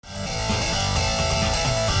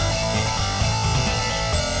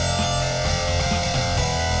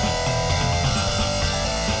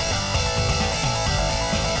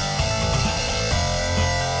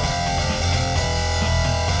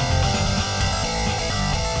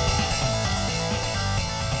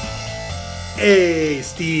Hey,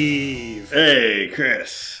 Steve. Hey,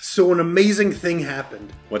 Chris. So an amazing thing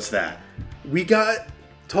happened. What's that? We got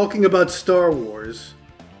talking about Star Wars,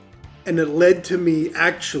 and it led to me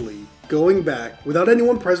actually going back, without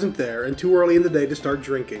anyone present there, and too early in the day to start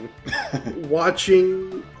drinking,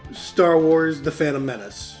 watching Star Wars The Phantom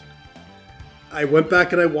Menace. I went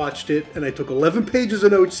back and I watched it, and I took 11 pages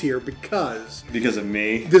of notes here because... Because of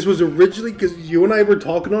me? This was originally because you and I were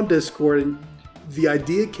talking on Discord, and the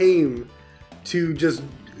idea came to just...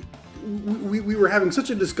 We were having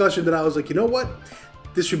such a discussion that I was like, you know what?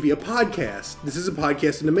 This should be a podcast. This is a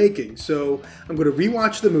podcast in the making. So I'm going to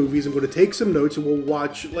rewatch the movies. I'm going to take some notes, and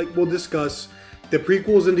we'll discuss the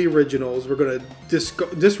prequels and the originals. We're going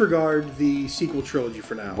to disregard the sequel trilogy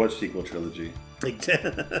for now. What sequel trilogy?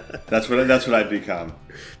 That's what I've become.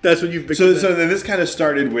 That's what you've become. So then this kind of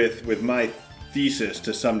started with my thesis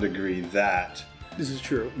to some degree that this is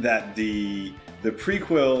true. That the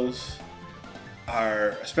prequels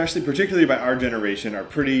are, particularly by our generation, are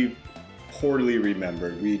pretty poorly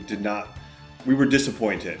remembered. We were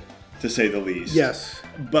disappointed, to say the least. Yes.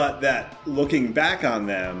 But that looking back on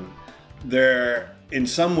them, they're in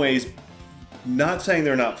some ways, not saying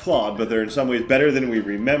they're not flawed, but they're in some ways better than we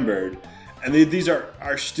remembered. And these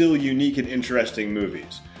are still unique and interesting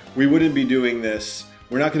movies. We wouldn't be doing this,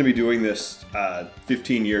 we're not going to be doing this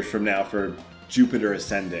 15 years from now for Jupiter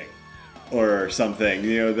Ascending or something.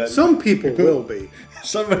 That some people will be.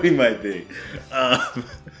 Somebody might be.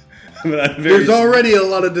 There's already a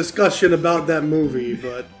lot of discussion about that movie,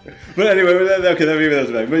 but anyway, okay, maybe that's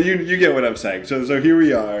what but you get what I'm saying. So here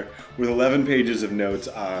we are with 11 pages of notes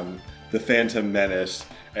on The Phantom Menace,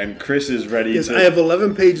 and Chris is ready. Yes, I have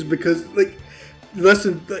 11 pages because it was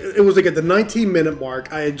at the 19-minute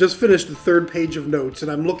mark. I had just finished the third page of notes, and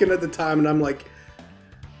I'm looking at the time, and I'm like,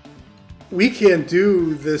 we can't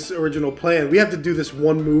do this original plan. We have to do this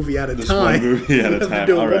one movie at a time. One movie at a time. We have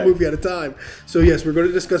to do one movie at a time. So yes, we're going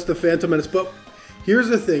to discuss The Phantom Menace. But here's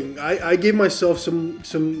the thing: I gave myself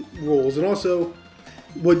some rules, and also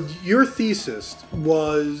what your thesis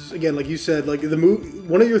was. Again, like you said, like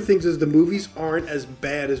one of your things is the movies aren't as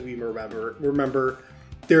bad as we remember. Remember,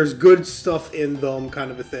 there's good stuff in them,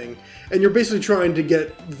 kind of a thing. And you're basically trying to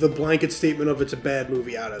get the blanket statement of it's a bad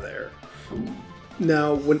movie out of there.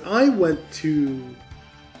 Now, when I went to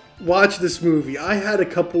watch this movie, I had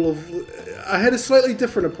a slightly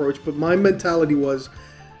different approach, but my mentality was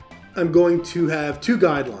I'm going to have two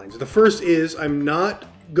guidelines. The first is I'm not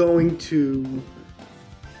going to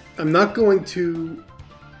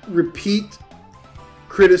repeat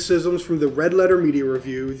criticisms from the Red Letter Media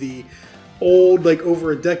Review, the old,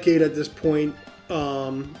 over a decade at this point,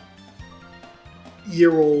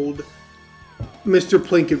 year-old Mr.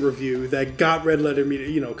 Plinkett review that got Red Letter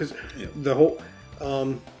Media, because the whole,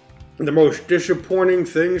 the most disappointing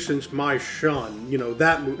thing since my son,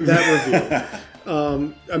 that review.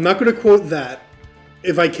 I'm not going to quote that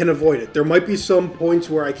if I can avoid it. There might be some points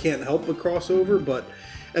where I can't help but cross over,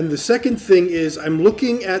 and the second thing is I'm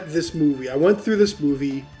looking at this movie. I went through this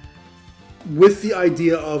movie with the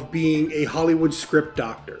idea of being a Hollywood script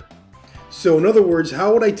doctor. So in other words,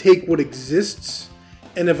 how would I take what exists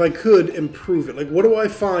and if I could improve it? What do I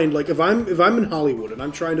find? If I'm in Hollywood and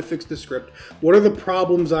I'm trying to fix the script, what are the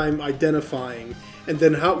problems I'm identifying? And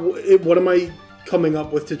then what am I coming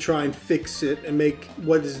up with to try and fix it and make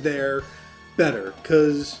what is there better?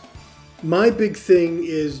 Because my big thing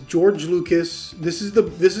is George Lucas. This is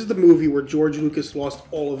the movie where George Lucas lost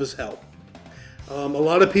all of his help. A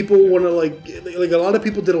lot of people want to a lot of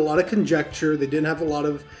people did a lot of conjecture. They didn't have a lot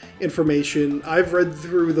of information. I've read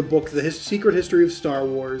through the book, The Secret History of Star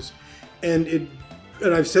Wars, and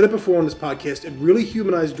I've said it before on this podcast, it really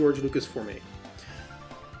humanized George Lucas for me.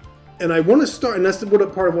 And I want to start, and that's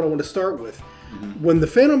part of what I want to start with. Mm-hmm. When The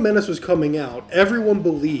Phantom Menace was coming out, everyone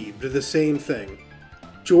believed the same thing.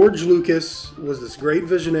 George Lucas was this great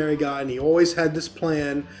visionary guy, and he always had this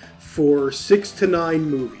plan for 6 to 9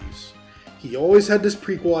 movies. He always had this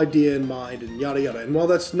prequel idea in mind, and yada yada. And while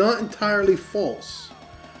that's not entirely false,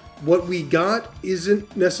 what we got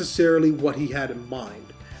isn't necessarily what he had in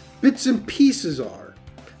mind. Bits and pieces are,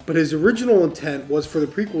 but his original intent was for the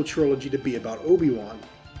prequel trilogy to be about Obi-Wan.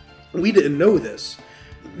 We didn't know this.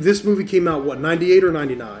 This movie came out, 98 or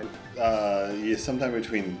 99? Yeah, sometime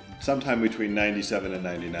between 97 and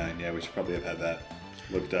 99. Yeah, we should probably have had that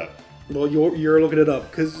looked up. Well, you're looking it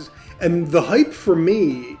up, and the hype for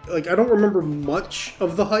me, I don't remember much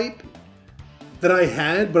of the hype that I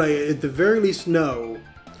had, but I at the very least know,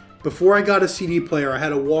 before I got a CD player, I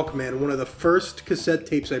had a Walkman. One of the first cassette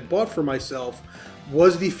tapes I bought for myself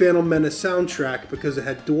was the Phantom Menace soundtrack because it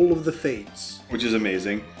had Duel of the Fates. Which is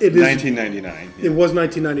amazing. It is 1999. Yeah. It was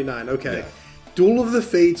 1999, okay. Duel of the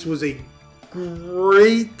Fates was a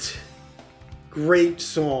great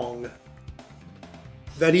song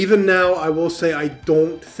that even now I will say I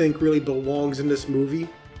don't think really belongs in this movie.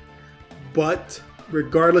 But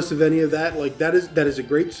regardless of any of that, like that is a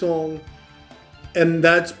great song, and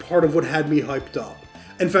that's part of what had me hyped up.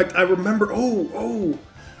 In fact, I remember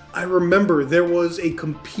I remember there was a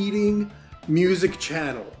competing music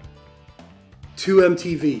channel to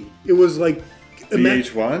MTV. It was like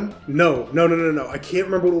VH1? No. I can't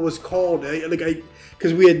remember what it was called.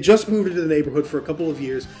 Because we had just moved into the neighborhood for a couple of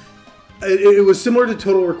years. It was similar to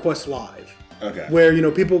Total Request Live. Okay.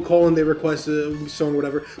 Where, people call in, they request a song or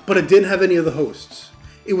whatever, but it didn't have any of the hosts.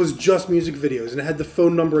 It was just music videos, and it had the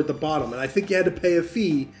phone number at the bottom. And I think you had to pay a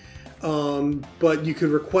fee, but you could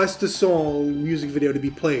request a song, music video to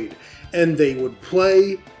be played. And they would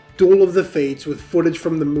play Duel of the Fates with footage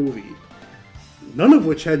from the movie. None of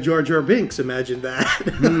which had Jar Jar Binks. Imagine that.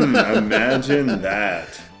 Imagine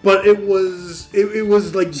that. But it was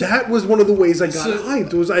like, that was one of the ways I got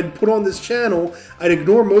hyped. Was I'd put on this channel, I'd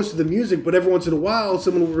ignore most of the music, but every once in a while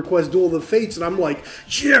someone would request Duel of the Fates, and I'm like,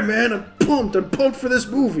 yeah, man, I'm pumped for this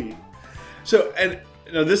movie. So, and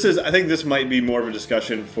I think this might be more of a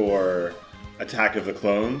discussion for Attack of the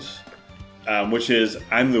Clones, which is,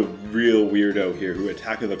 I'm the real weirdo here, who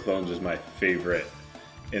Attack of the Clones is my favorite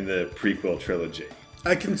in the prequel trilogy.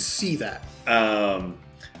 I can see that. I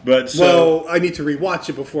need to rewatch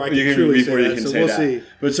it before I can truly say that. So we'll see.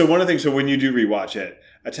 But so one of the things, so when you do rewatch it,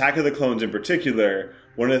 Attack of the Clones in particular,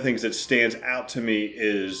 one of the things that stands out to me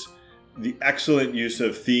is the excellent use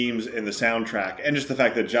of themes in the soundtrack, and just the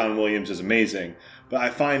fact that John Williams is amazing. But I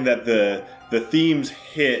find that the themes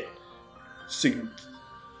hit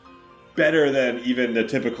better than even the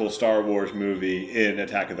typical Star Wars movie in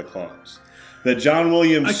Attack of the Clones. The John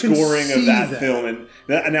Williams scoring of that film, and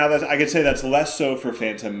now that I could say that's less so for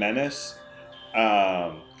Phantom Menace,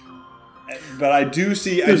 but I do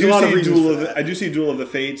see Duel of the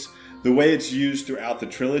Fates, the way it's used throughout the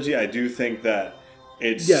trilogy. I do think that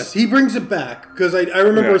it's he brings it back, because I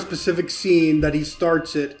remember a specific scene that he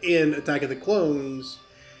starts it in Attack of the Clones.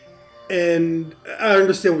 And I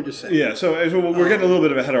understand what you're saying. Yeah, so we're getting a little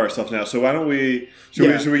bit ahead of ourselves now. So why don't we?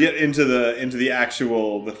 Should we get into the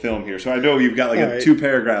actual film here? So I know you've got like 2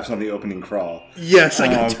 paragraphs on the opening crawl. Yes, I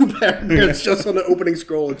got 2 paragraphs just on the opening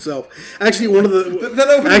scroll itself. Actually,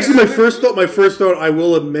 my first thought I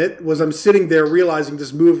will admit was I'm sitting there realizing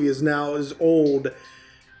this movie is now as old,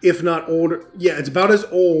 if not older. Yeah, it's about as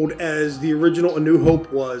old as the original A New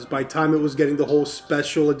Hope was by the time it was getting the whole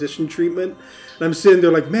special edition treatment. And I'm sitting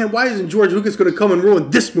there like, man, why isn't George Lucas going to come and ruin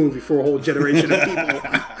this movie for a whole generation of people?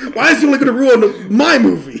 Why is he only going to ruin my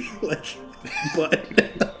movie? But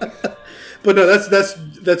no,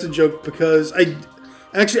 that's a joke, because I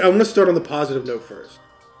want to start on the positive note first.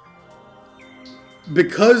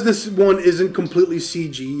 Because this one isn't completely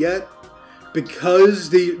CG yet, because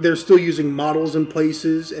they're still using models in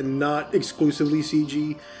places and not exclusively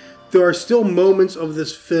CG, there are still moments of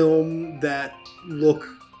this film that look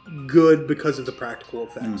good because of the practical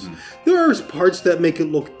effects. Mm-hmm. There are parts that make it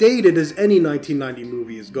look dated, as any 1990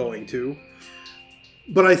 movie is going to.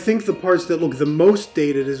 But I think the parts that look the most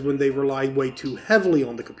dated is when they rely way too heavily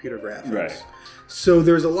on the computer graphics. Right. So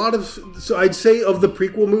there's a lot of... So I'd say of the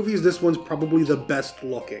prequel movies, this one's probably the best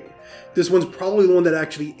looking. This one's probably the one that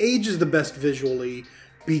actually ages the best visually,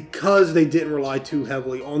 because they didn't rely too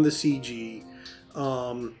heavily on the CG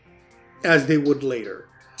as they would later.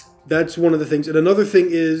 That's one of the things. And another thing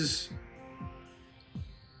is,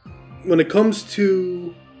 when it comes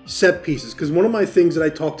to set pieces, because one of my things that I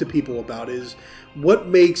talk to people about is what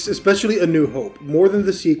makes, especially A New Hope, more than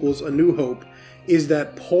the sequels, A New Hope, is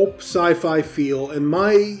that pulp sci-fi feel. And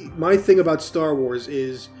my thing about Star Wars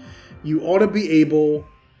is you ought to be able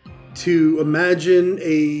to imagine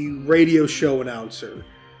a radio show announcer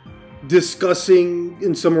discussing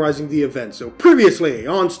and summarizing the event. So, previously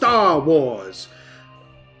on Star Wars...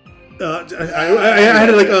 I had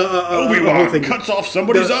like a Obi-Wan thing. Cuts off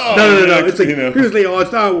somebody's arm. No. It's like, previously on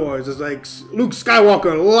Star Wars, it's like Luke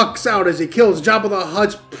Skywalker lucks out as he kills Jabba the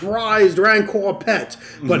Hutt's prized Rancor pet.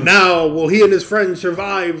 But now, will he and his friends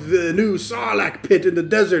survive the new Sarlacc pit in the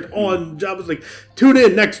desert on Jabba's like, tune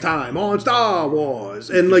in next time on Star Wars.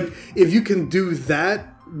 And like, if you can do that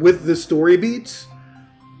with the story beats,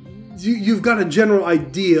 you've got a general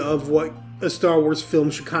idea of what a Star Wars film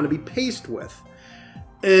should kind of be paced with.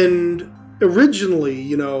 And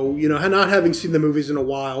originally, not having seen the movies in a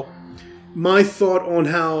while, my thought on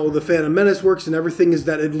how the Phantom Menace works and everything is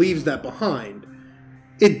that it leaves that behind.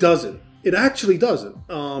 It doesn't. It actually doesn't.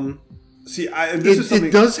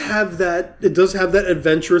 It does have that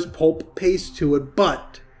adventurous pulp pace to it,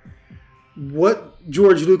 but what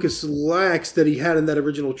George Lucas lacks that he had in that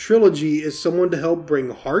original trilogy is someone to help bring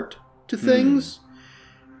heart to things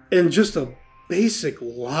and just a basic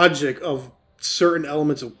logic of certain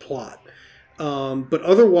elements of plot. But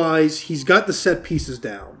otherwise, he's got the set pieces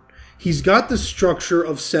down. He's got the structure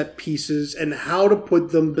of set pieces and how to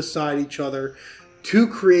put them beside each other to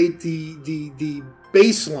create the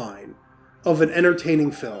baseline of an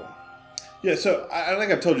entertaining film. Yeah, so I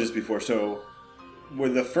think I've told you this before. So,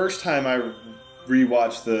 the first time I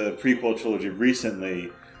rewatched the prequel trilogy recently,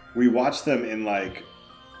 we watched them in like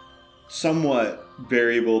somewhat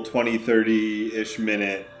variable 20, 30-ish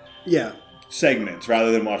minute segments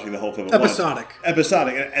rather than watching the whole film at Episodic. once.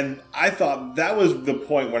 Episodic. And I thought that was the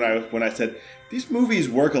point when I said, these movies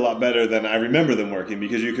work a lot better than I remember them working,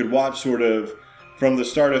 because you could watch sort of from the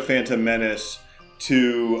start of Phantom Menace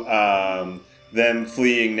to them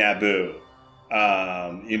fleeing Naboo.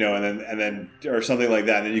 And then or something like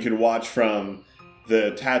that. And then you can watch from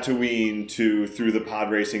the Tatooine through the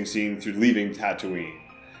pod racing scene through leaving Tatooine.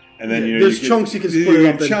 And then there's chunks you can split it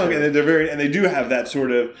up into. And then they do have that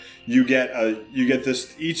sort of you get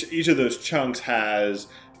this each of those chunks has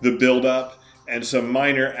the build up and some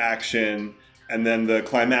minor action and then the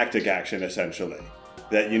climactic action essentially.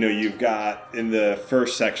 That you've got in the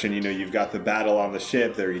first section, you've got the battle on the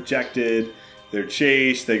ship, they're ejected, they're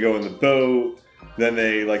chased, they go in the boat. Then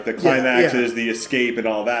they the climax is the escape and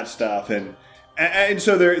all that stuff, and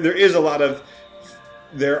so there is a lot of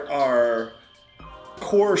there are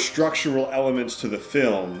core structural elements to the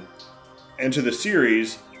film and to the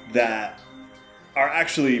series that are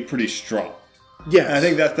actually pretty strong. Yes. And I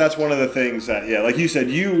think that's one of the things that like you said,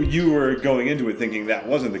 you were going into it thinking that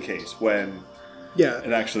wasn't the case when. Yeah,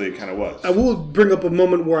 it actually kind of was. I will bring up a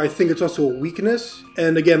moment where I think it's also a weakness.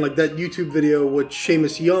 And again, like that YouTube video which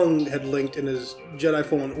Seamus Young had linked in his Jedi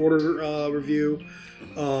Fallen Order review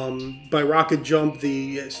by Rocket Jump,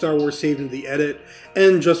 the Star Wars Saved in the Edit,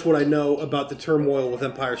 and just what I know about the turmoil with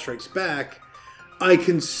Empire Strikes Back, I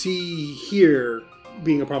can see here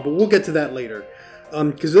being a problem. But we'll get to that later.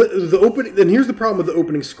 Because the opening, and here's the problem with the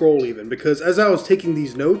opening scroll even, because as I was taking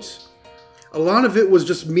these notes, a lot of it was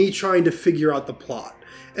just me trying to figure out the plot.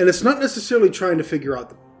 And it's not necessarily trying to figure out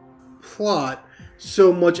the plot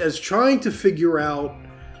so much as trying to figure out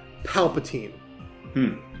Palpatine.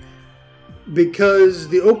 Because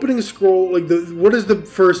the opening scroll, what is the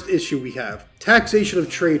first issue we have? Taxation of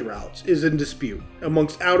trade routes is in dispute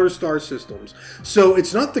amongst outer star systems. So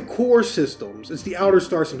it's not the core systems, it's the outer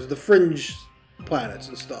star systems, the fringe planets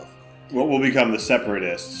and stuff. What will become the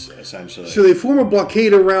separatists, essentially. So they form a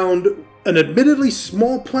blockade around an admittedly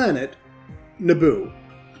small planet, Naboo.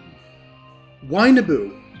 Why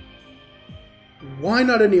Naboo? Why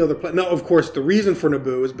not any other planet? Now, of course, the reason for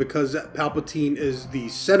Naboo is because Palpatine is the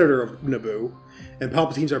senator of Naboo, and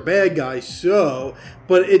Palpatine's our bad guy, so...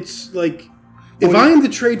 But it's like... If I am the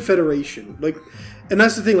Trade Federation, and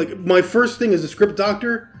that's the thing, my first thing as a script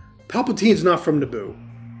doctor, Palpatine's not from Naboo.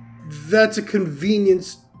 That's a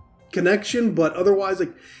convenience connection, but otherwise,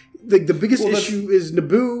 the biggest issue is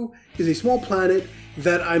Naboo is a small planet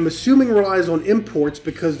that I'm assuming relies on imports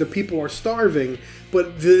because the people are starving. But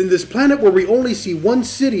in this planet where we only see one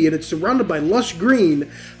city and it's surrounded by lush green,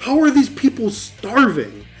 how are these people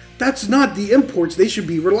starving? That's not the imports they should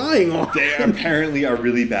be relying on. They apparently are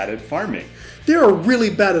really bad at farming. They are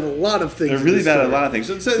really bad at a lot of things. They're really bad at a lot of things.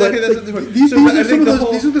 These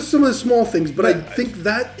are some of the small things, but I think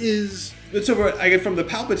that is... So from the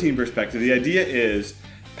Palpatine perspective, the idea is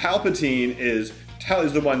Palpatine is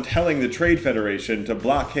the one telling the Trade Federation to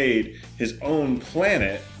blockade his own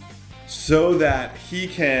planet so that he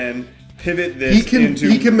can pivot this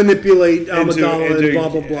he can manipulate Amidala and blah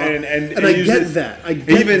blah blah. And I get that.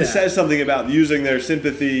 He even says something about using their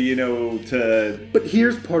sympathy, to. But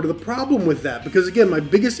here's part of the problem with that, because again, my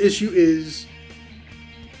biggest issue is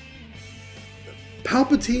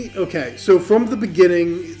Palpatine. Okay, so from the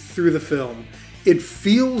beginning through the film, it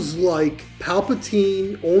feels like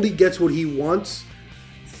Palpatine only gets what he wants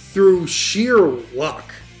through sheer luck.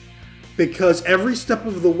 Because every step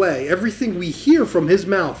of the way, everything we hear from his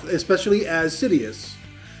mouth, especially as Sidious,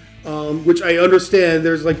 which I understand,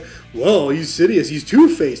 there's well, he's Sidious, he's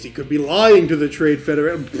two-faced, he could be lying to the Trade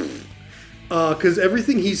Federation. Because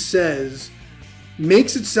everything he says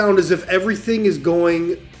makes it sound as if everything is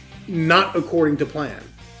going not according to plan.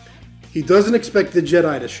 He doesn't expect the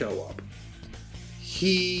Jedi to show up.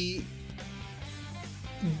 He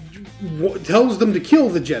tells them to kill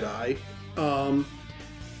the Jedi.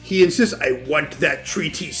 He insists, I want that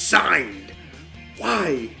treaty signed.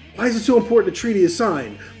 Why? Why is it so important the treaty is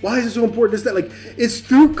signed? Why is it so important that? It's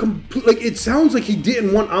through it sounds like he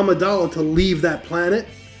didn't want Amidala to leave that planet.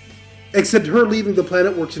 except her leaving the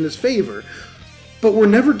planet works in his favor. But we're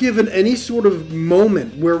never given any sort of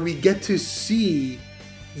moment where we get to see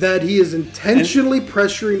that he is intentionally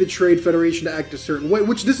pressuring the Trade Federation to act a certain way,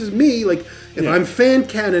 which this is me, like, if I'm fan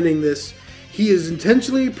canoning this, he is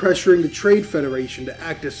intentionally pressuring the Trade Federation to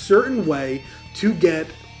act a certain way to get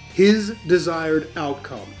his desired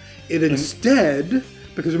outcome. It instead,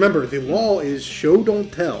 because remember, the law is show, don't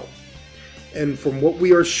tell. And from what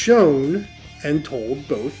we are shown, and told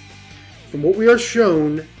both, from what we are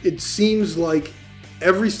shown, it seems like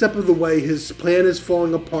every step of the way his plan is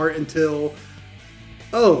falling apart until,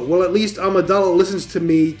 oh, well, at least Amidala listens to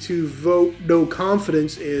me to vote no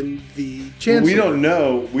confidence in the Chancellor.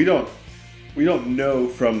 We don't know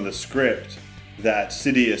from the script that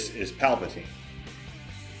Sidious is Palpatine.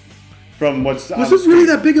 From what's was it really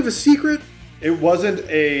that big of a secret? It wasn't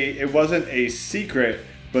a secret,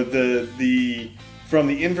 but the from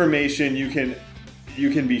the information you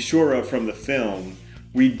can be sure of from the film,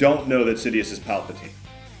 we don't know that Sidious is Palpatine.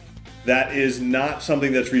 That is not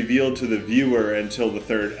something that's revealed to the viewer until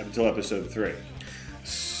episode 3.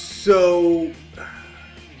 So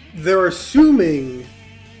they're assuming.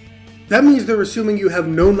 That means they're assuming you have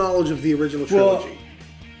no knowledge of the original trilogy. Well,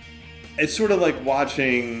 it's sort of like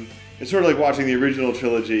watching the original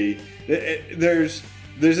trilogy. This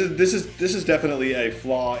is definitely a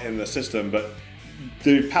flaw in the system, but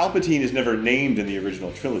the Palpatine is never named in the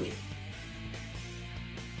original trilogy.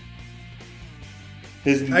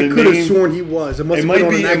 I could have sworn he was. It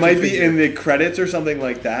might be in the credits or something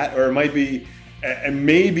like that, or it might be, and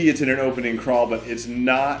maybe it's in an opening crawl, but it's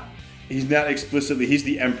not. He's not explicitly. He's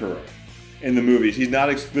the Emperor in the movies. He's not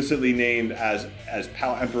explicitly named as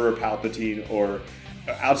Emperor Palpatine, or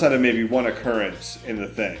outside of maybe one occurrence in the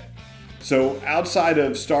thing. So outside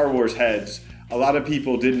of Star Wars heads, a lot of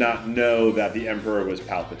people did not know that the Emperor was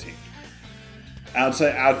Palpatine.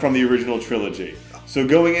 Out from the original trilogy. So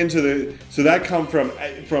going into that come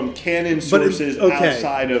from canon sources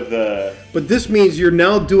outside of the. But this means you're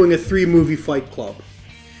now doing a 3-movie Fight Club,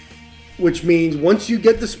 which means once you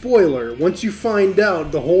get the spoiler, once you find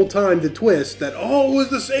out the whole time the twist that it was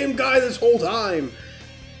the same guy this whole time,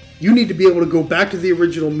 you need to be able to go back to the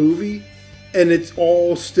original movie, and it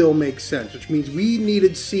all still makes sense. Which means we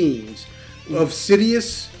needed scenes of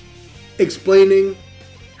Sidious explaining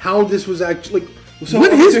how this was actually.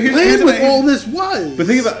 What his plan with all this was. But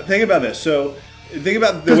think about this. So think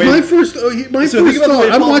about the way. My first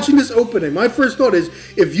thought. I'm watching this opening. My first thought is,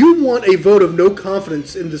 if you want a vote of no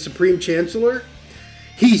confidence in the Supreme Chancellor,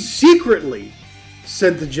 he secretly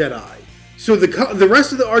sent the Jedi. So the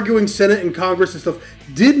rest of the arguing Senate and Congress and stuff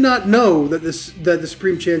did not know that the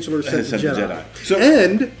Supreme Chancellor sent the Jedi. So,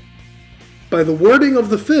 and by the wording of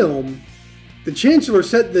the film, the Chancellor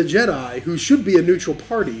sent the Jedi, who should be a neutral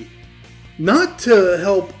party, not to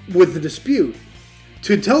help with the dispute,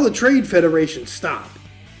 to tell the Trade Federation, stop.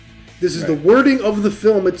 This is the wording of the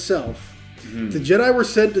film itself. Mm-hmm. The Jedi were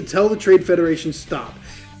sent to tell the Trade Federation, stop.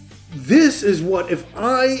 This is what, if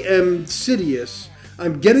I am Sidious,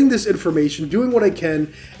 I'm getting this information, doing what I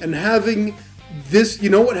can, and having this,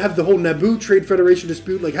 have the whole Naboo Trade Federation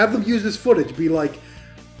dispute, like, have them use this footage, be like,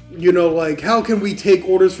 how can we take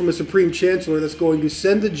orders from a Supreme Chancellor that's going to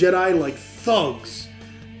send the Jedi like thugs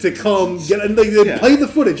to come get, and they play the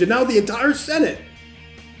footage, and now the entire Senate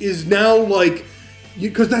is now like,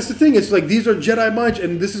 because that's the thing, it's like these are Jedi minds,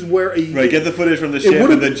 and this is where get the footage from the ship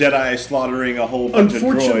and the Jedi slaughtering a whole bunch of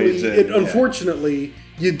droids. Unfortunately,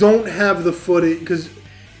 you don't have the footage, because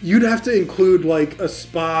you'd have to include like a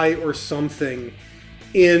spy or something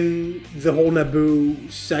in the whole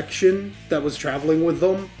Naboo section that was traveling with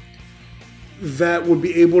them that would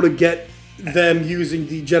be able to get them using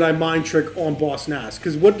the Jedi mind trick on Boss Nass.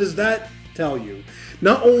 Because what does that tell you?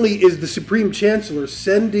 Not only is the Supreme Chancellor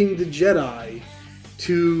sending the Jedi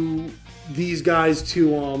to these guys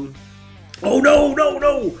to, oh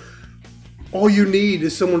no! All you need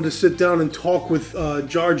is someone to sit down and talk with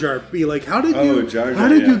Jar Jar. Be like, how did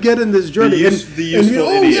you get in this journey? The useful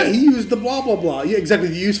idiot. He used the blah blah blah. Yeah, exactly,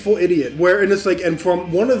 the useful idiot. And it's like, and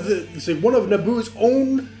from one of Naboo's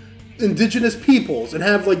own indigenous peoples, and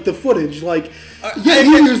have like the footage, like, he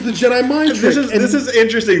used the Jedi mind trick. This is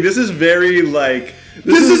interesting. This is very like.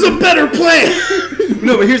 This is a better plan.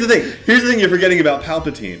 No, but here's the thing. Here's the thing you're forgetting about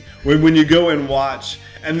Palpatine. When you go and watch,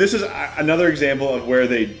 and this is another example of where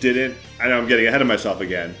they didn't. I know I'm getting ahead of myself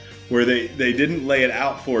again. Where they didn't lay it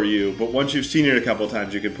out for you, but once you've seen it a couple of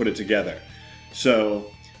times, you can put it together. So,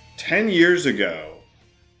 10 years ago,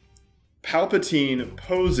 Palpatine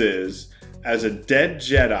poses as a dead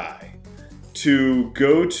Jedi to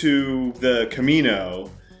go to the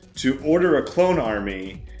Camino to order a clone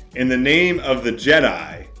army in the name of the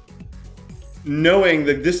Jedi knowing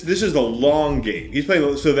that this is a long game. He's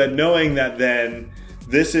playing so that knowing that then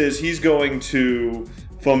he's going to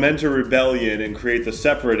foment a rebellion and create the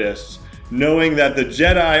Separatists, knowing that the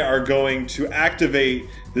Jedi are going to activate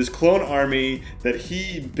this clone army that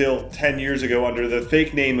he built 10 years ago under the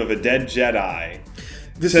fake name of a dead Jedi.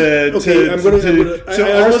 This whole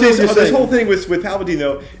thing with Palpatine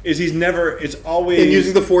though is it's always and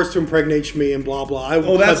using the Force to impregnate me and blah blah.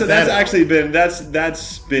 That's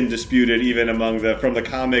been disputed even from the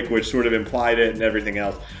comic, which sort of implied it and everything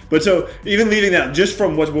else. But so even leaving that just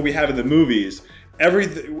from what we have in the movies,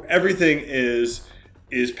 everything is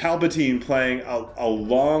Palpatine playing a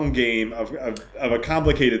long game of a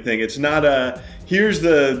complicated thing. It's not here's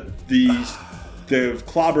the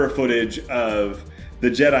clobber footage of the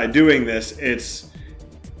Jedi doing this. It's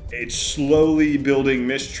slowly building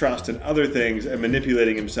mistrust and other things and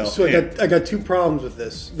manipulating himself. So I got two problems with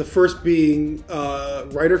this. The first being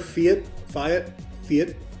writer Fiat,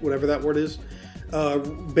 whatever that word is.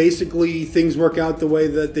 Basically, things work out the way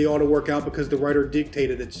that they ought to work out because the writer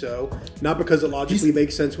dictated it so, not because it logically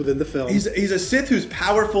makes sense within the film. He's a Sith who's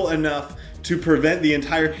powerful enough to prevent the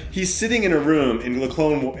entire. He's sitting in a room in the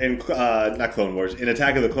not Clone Wars, in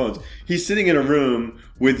Attack of the Clones. He's sitting in a room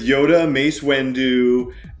with Yoda, Mace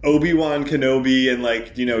Windu, Obi-Wan Kenobi,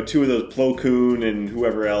 and two of those Plo Koon and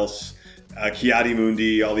whoever else.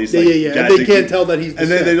 Ki-Adi-Mundi, all these guys. And they can't tell that he's the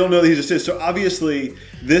Sith. They don't know that he's a Sith. So obviously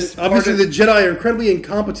the Jedi are incredibly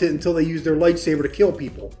incompetent until they use their lightsaber to kill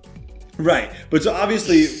people. Right, but so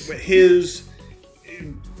obviously his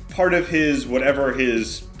part of his whatever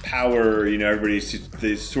his power,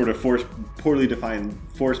 the sort of poorly defined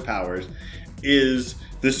force powers, is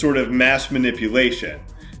this sort of mass manipulation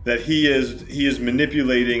that he is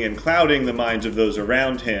manipulating and clouding the minds of those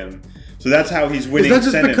around him. So that's how he's winning.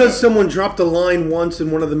 Is that just because someone dropped a line once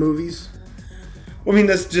in one of the movies? Well, I mean,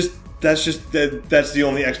 that's the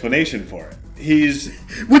only explanation for it.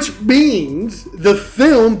 Which means the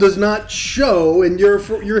film does not show in your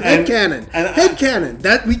headcanon. Headcanon.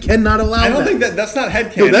 That we cannot allow. I don't think that's not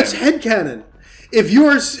headcanon. No, that's headcanon. If you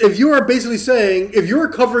are basically saying, if you're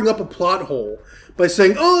covering up a plot hole by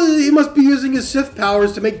saying, oh, he must be using his Sith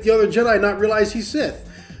powers to make the other Jedi not realize he's Sith,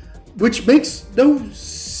 which makes no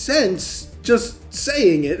sense just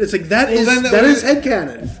saying it. It's like that is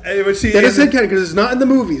headcanon. That is headcanon because it's not in the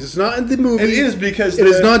movies. It's not in the movie. It is because it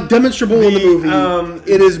is not demonstrable in the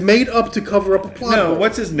movie. It is made up to cover up a plot. No,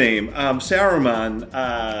 what's his name? Saruman.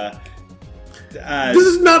 This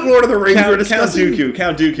is not Lord of the Rings. Count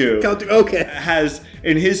Dooku. Okay. Has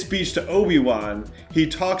in his speech to Obi-Wan, he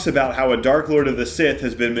talks about how a Dark Lord of the Sith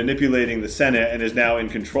has been manipulating the Senate and is now in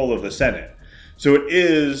control of the Senate. So it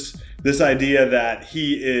is this idea that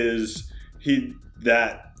he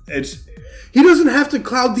doesn't have to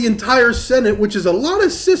cloud the entire Senate, which is a lot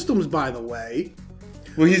of systems, by the way.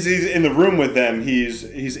 Well, he's in the room with them. He's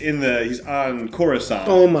on Coruscant.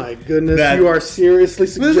 Oh my goodness! You are seriously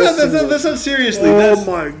suggesting that's not seriously.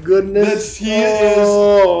 My goodness! He's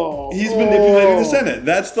manipulating the Senate.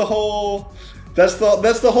 That's the whole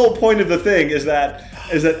point of the thing. Is that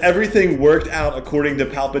everything worked out according to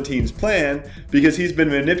Palpatine's plan because he's been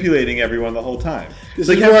manipulating everyone the whole time. This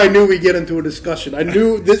is where I knew we'd get into a discussion. I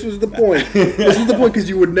knew this was the point. This is the point because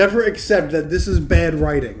you would never accept that this is bad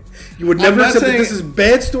writing. You would never accept that this is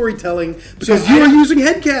bad storytelling because you are using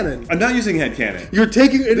headcanon. I'm not using headcanon. You're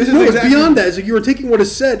taking it's beyond that. It's like you are taking what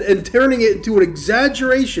is said and turning it into an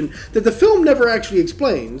exaggeration that the film never actually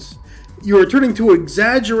explains. You are turning to an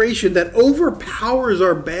exaggeration that overpowers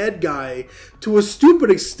our bad guy to a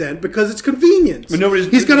stupid extent because it's convenience.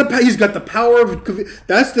 He's got the power of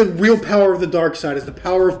that's the real power of the dark side is the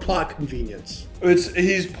power of plot convenience.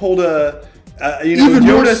 He's pulled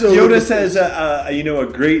Yoda says a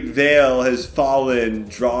great veil has fallen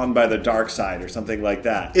drawn by the dark side or something like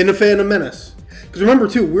that in The Phantom Menace. Because remember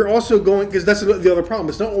too, we're also going because that's the other problem.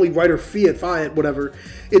 It's not only writer Fiat, whatever.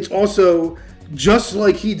 It's also. Just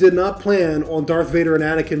like he did not plan on Darth Vader and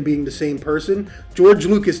Anakin being the same person, George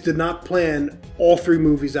Lucas did not plan all three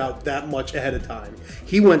movies out that much ahead of time.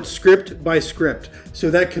 He went script by script. So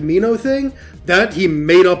that Camino thing, that he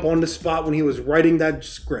made up on the spot when he was writing that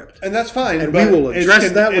script. And that's fine. And we will address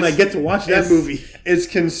that when I get to watch that movie. It's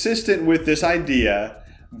consistent with this idea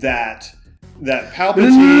that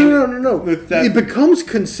Palpatine... No. It becomes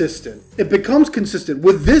consistent.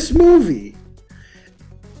 With this movie...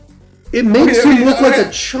 It makes him look like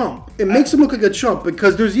a chump. It makes him look like a chump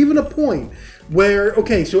because there's even a point where,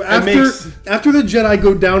 so after the Jedi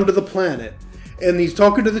go down to the planet and he's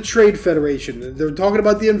talking to the Trade Federation, they're talking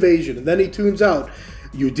about the invasion, and then he tunes out,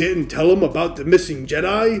 you didn't tell him about the missing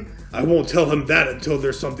Jedi? I won't tell him that until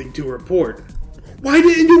there's something to report. Why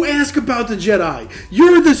didn't you ask about the Jedi?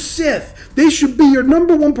 You're the Sith. They should be your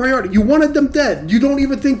number one priority. You wanted them dead. You don't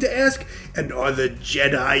even think to ask, and are the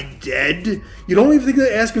Jedi dead? You don't even think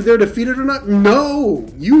to ask if they're defeated or not? No.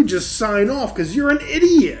 You just sign off because you're an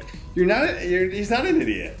idiot. He's not an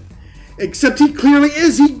idiot. Except he clearly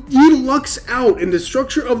is. He lucks out. In the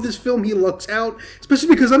structure of this film, he lucks out. Especially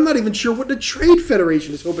because I'm not even sure what the Trade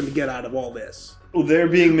Federation is hoping to get out of all this. Well, they're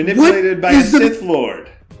being manipulated by a Sith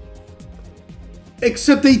Lord.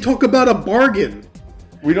 Except they talk about a bargain.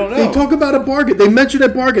 We don't know. They talk about a bargain. They mention a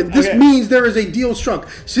bargain. This Okay. means there is a deal struck.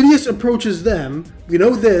 Sidious approaches them. We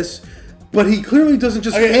know this. But he clearly doesn't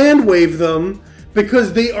just hand wave them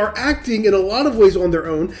because they are acting in a lot of ways on their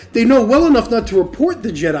own. They know well enough not to report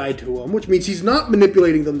the Jedi to him, which means he's not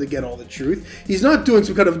manipulating them to get all the truth. He's not doing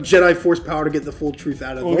some kind of Jedi Force power to get the full truth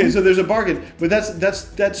out of them. Okay, so there's a bargain. But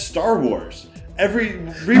that's Star Wars. No.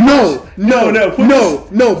 Because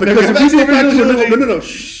if we go back to no.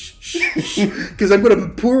 Shh. Because I'm going to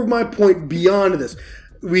prove my point beyond this.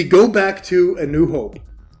 We go back to A New Hope.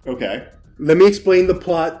 Okay. Let me explain the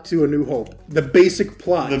plot to A New Hope. The basic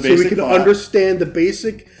plot. So we can understand the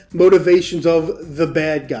basic motivations of the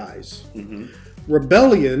bad guys. Mm-hmm.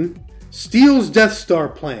 Rebellion steals Death Star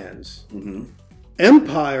plans. Mm-hmm.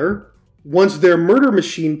 Empire wants their murder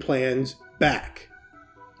machine plans back.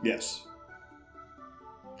 Yes.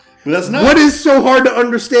 But that's not... What is so hard to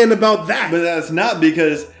understand about that? But that's not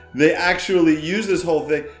because they actually use this whole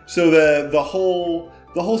thing. So the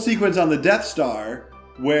whole sequence on the Death Star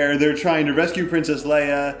where they're trying to rescue Princess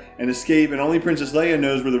Leia and escape, and only Princess Leia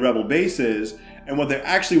knows where the rebel base is, and what they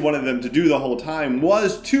actually wanted them to do the whole time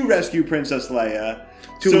was to rescue Princess Leia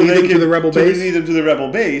to lead them to the rebel base. To lead them to the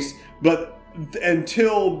rebel base, but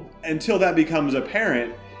until that becomes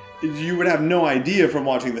apparent, you would have no idea from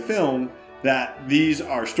watching the film that these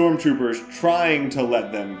are stormtroopers trying to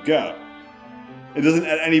let them go. It doesn't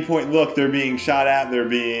at any point look they're being shot at, they're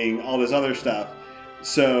being all this other stuff.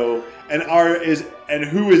 So, and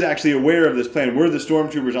who is actually aware of this plan? Were the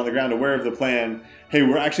stormtroopers on the ground aware of the plan? Hey,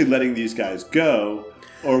 we're actually letting these guys go,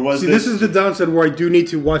 or was this is the downside where I do need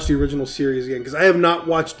to watch the original series again, because I have not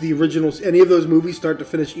watched the originals, any of those movies start to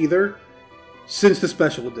finish either, since the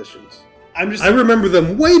special editions. I remember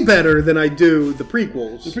them way better than I do the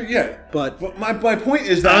prequels. But my point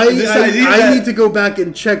is that I need to go back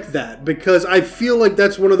and check that, because I feel like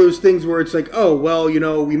that's one of those things where it's like, oh, well,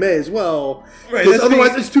 we may as well. Because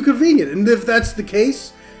otherwise it's too convenient. And if that's the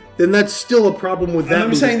case, then that's still a problem with that.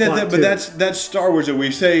 I'm saying but that's Star Wars. That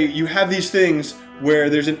we say you have these things where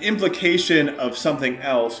there's an implication of something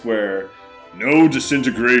else, where no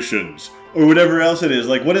disintegrations or whatever else it is.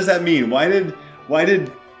 Like, what does that mean? Why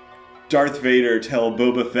did Darth Vader tell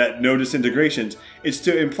Boba Fett no disintegrations? It's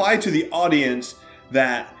to imply to the audience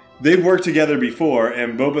that they've worked together before,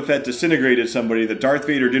 and Boba Fett disintegrated somebody that Darth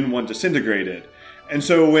Vader didn't want disintegrated. And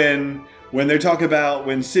so when they talk about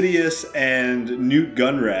when Sidious and Newt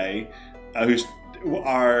Gunray, who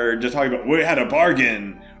are just talking about, we had a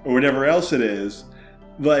bargain, or whatever else it is,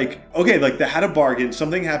 like, okay, like they had a bargain,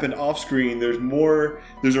 something happened off screen, there's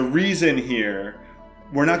a reason here.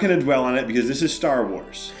 We're not going to dwell on it because this is Star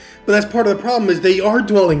Wars. But that's part of the problem, is they are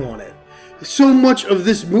dwelling on it. So much of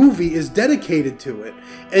this movie is dedicated to it.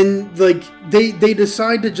 And, like, they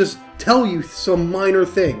decide to just tell you some minor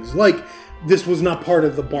things. Like, this was not part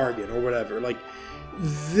of the bargain or whatever. Like,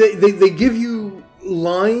 they give you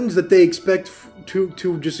lines that they expect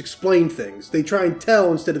to just explain things. They try and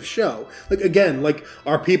tell instead of show. Like, again, like,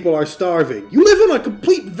 our people are starving. You live on a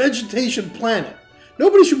complete vegetation planet.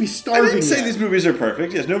 Nobody should be starving. I didn't say these movies are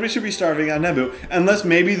perfect. Yes, nobody should be starving on Naboo, unless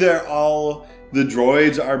maybe the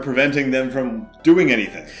droids are preventing them from doing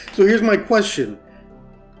anything. So here's my question: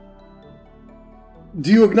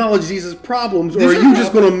 do you acknowledge these as problems, or are you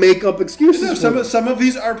just going to make up excuses? Some of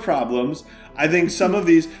these are problems. I think some of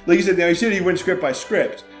these, like you said, he went script by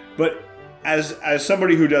script. But as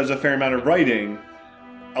somebody who does a fair amount of writing,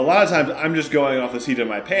 a lot of times I'm just going off the seat of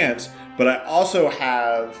my pants. But I also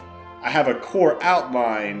have a core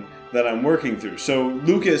outline that I'm working through. So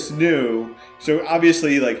Lucas knew, so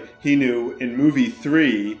obviously, like, he knew in movie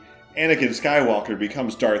 3, Anakin Skywalker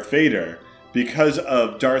becomes Darth Vader because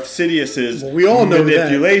of Darth Sidious's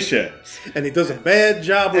manipulation. And he does a bad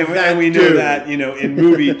job of that. And we know that, in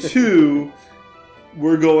movie 2,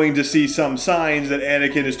 we're going to see some signs that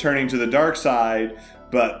Anakin is turning to the dark side,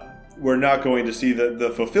 but we're not going to see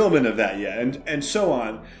the fulfillment of that yet, and so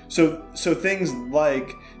on. So things like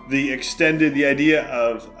the idea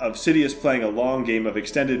of Sidious playing a long game of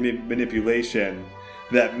extended manipulation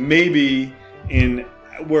that maybe I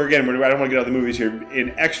don't want to get out of the movies here,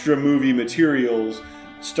 in extra movie materials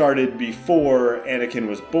started before Anakin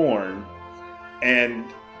was born.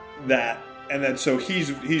 And then so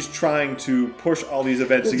he's trying to push all these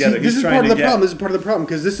events together. This is part of the problem. This is part of the problem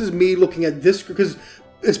because this is me looking at this because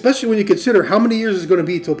especially when you consider how many years it's going to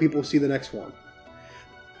be till people see the next one.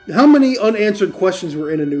 How many unanswered questions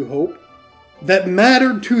were in A New Hope that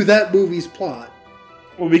mattered to that movie's plot?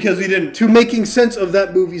 Well, because we didn't to making sense of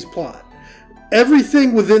that movie's plot.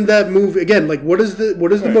 Everything within that movie, again, like what is the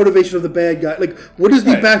motivation of the bad guy? Like what is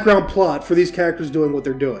the background plot for these characters doing what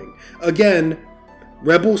they're doing? Again,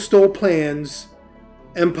 Rebels stole plans,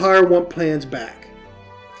 Empire want plans back.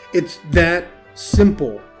 It's that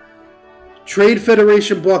simple. Trade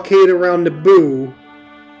Federation blockade around Naboo.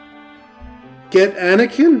 Get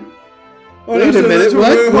Anakin? Wait a minute.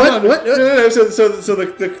 What? No. So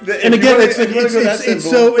the and again, it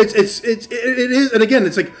is, and again,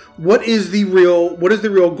 it's like, what is the real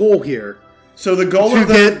goal here? So the goal to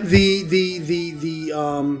get the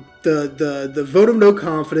vote of no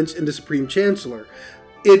confidence in the Supreme Chancellor.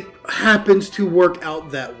 It happens to work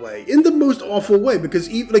out that way in the most awful way because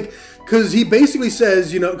he basically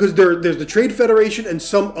says, because there's the Trade Federation and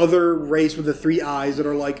some other race with the three eyes that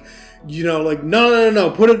are like, no,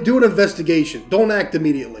 do an investigation, don't act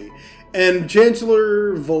immediately. And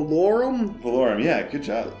Chancellor Valorum, yeah, good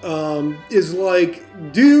job. Is like,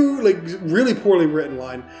 really poorly written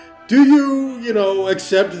line. Do you,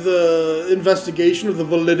 accept the investigation of the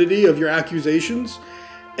validity of your accusations?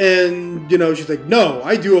 And, she's like, no,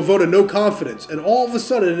 I do a vote of no confidence. And all of a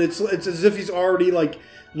sudden, it's as if he's already,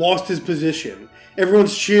 lost his position.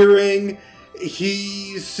 Everyone's cheering.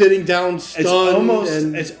 He's sitting down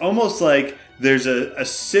stunned. It's almost like there's a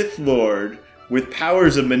Sith Lord with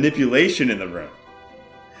powers of manipulation in the room.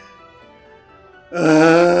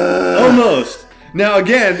 Almost. Now,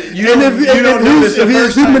 again, you don't notice the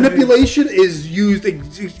first time. Manipulation is used...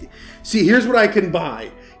 See, here's what I can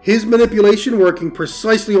buy. His manipulation working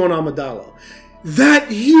precisely on Amidala.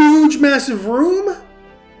 That huge, massive room?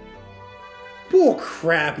 Bull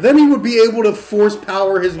crap. Then he would be able to force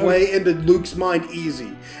power his way into Luke's mind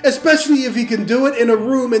easy. Especially if he can do it in a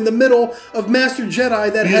room in the middle of Master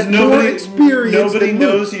Jedi that has more experience than Luke. Nobody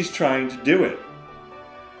knows he's trying to do it.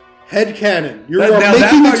 Headcanon. You're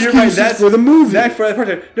making excuses for the movie.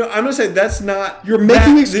 No, I'm going to say that's not... You're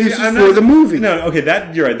making excuses for the movie. No, okay,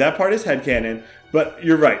 you're right. That part is headcanon. But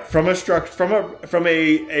you're right. From a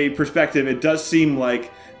perspective, it does seem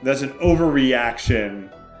like that's an overreaction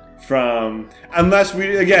unless we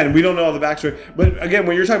don't know all the backstory. But again,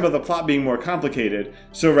 when you're talking about the plot being more complicated,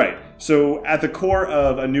 so at the core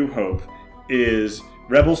of A New Hope is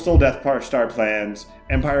Rebels stole Death Star plans,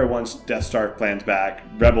 Empire wants Death Star plans back,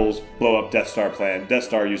 Rebels blow up Death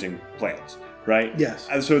Star using plans, right? Yes.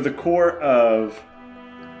 And so the core of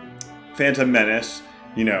Phantom Menace,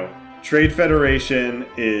 Trade Federation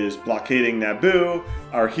is blockading Naboo.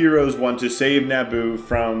 Our heroes want to save Naboo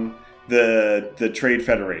from the Trade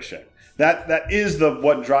Federation. That is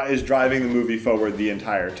what is driving the movie forward the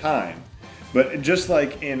entire time. But just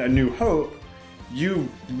like in A New Hope, you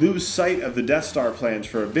lose sight of the Death Star plans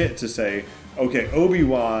for a bit to say, okay,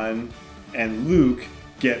 Obi-Wan and Luke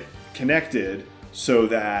get connected so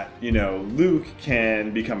that, Luke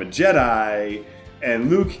can become a Jedi, and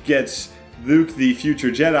Luke, the future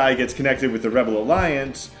Jedi, gets connected with the Rebel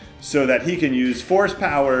Alliance so that he can use Force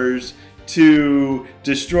powers to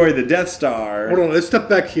destroy the Death Star. Hold on, let's step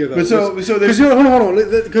back here, though. But hold on,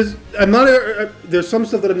 because I'm not. There's some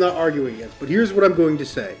stuff that I'm not arguing against, but here's what I'm going to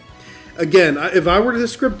say. Again, if I were to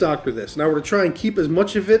script doctor this, and I were to try and keep as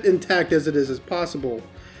much of it intact as it is as possible,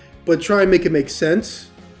 but try and make it make sense,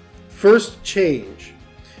 first change.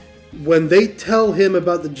 When they tell him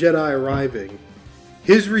about the Jedi arriving,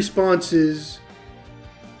 his response is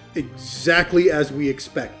exactly as we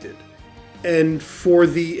expected. And for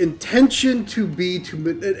the intention to be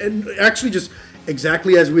and actually just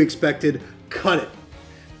exactly as we expected, cut it.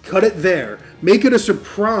 Cut it there. Make it a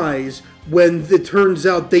surprise when it turns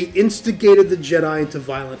out they instigated the Jedi into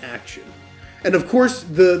violent action. And of course,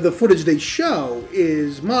 the footage they show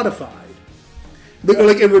is modified.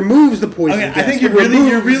 It removes the poison gas. I think you're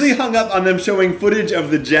really hung up on them showing footage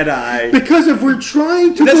of the Jedi. Because if we're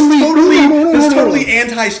trying to that's totally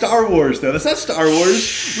anti-Star Wars, though. That's not Star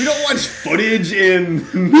Wars. We don't watch footage in...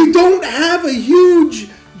 We don't have a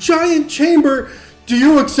huge, giant chamber. Do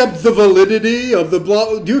you accept the validity of do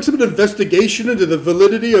you accept an investigation into the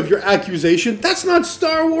validity of your accusation? That's not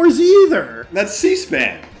Star Wars either. That's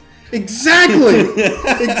C-SPAN. Exactly.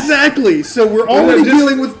 Exactly. So we're already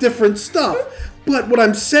dealing with different stuff. But what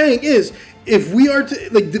I'm saying is, if we are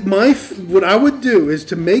to what I would do is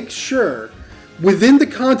to make sure, within the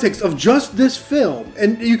context of just this film,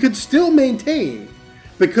 and you could still maintain,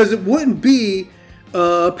 because it wouldn't be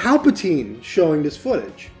Palpatine showing this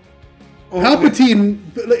footage. Palpatine,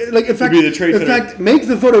 like in fact, make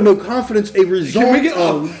the vote of no confidence a result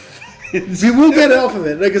of. We will get off of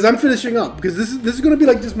it because I'm finishing up because this is going to be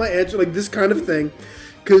like just my answer, like this kind of thing.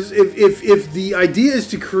 Because if the idea is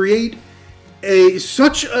to create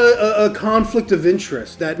such a conflict of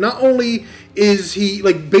interest that not only is he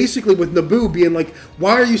like basically with Naboo being like,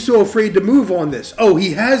 why are you so afraid to move on this? Oh,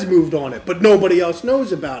 he has moved on it, but nobody else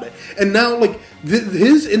knows about it. And now like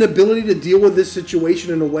his inability to deal with this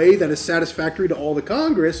situation in a way that is satisfactory to all the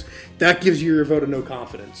Congress, that gives you your vote of no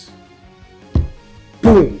confidence.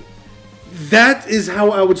 Boom. That is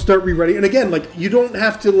how I would start rewriting. And again, like you don't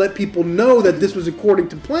have to let people know that this was according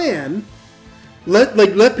to plan.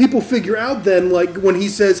 Let people figure out then, like when he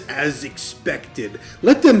says as expected,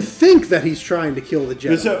 let them think that he's trying to kill the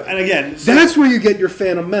Jedi. So, and again, that's where you get your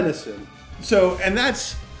Phantom Menace in. So, and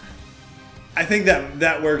that's, I think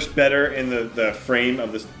that works better in the frame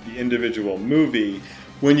of the individual movie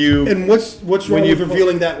when you. And what's wrong with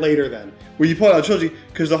revealing that later then? When you pull out a trilogy,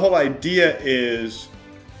 because the whole idea is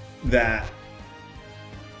that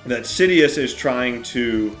Sidious is trying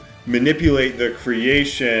to manipulate the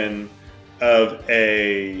creation of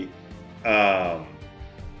a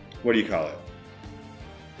what do you call it?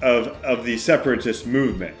 Of the separatist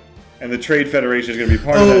movement, and the Trade Federation is going to be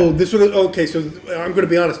part of that. Oh, this would have, okay. So I'm going to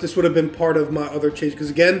be honest. This would have been part of my other change because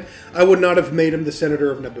again, I would not have made him the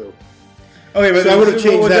senator of Naboo. Okay, but so I would have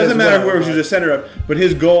changed that. It doesn't matter where he's the senator of, but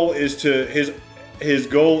his goal is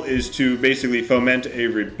to basically foment a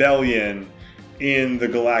rebellion in the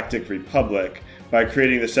Galactic Republic by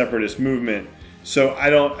creating the separatist movement. So I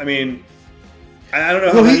don't know.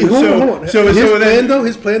 Hold on.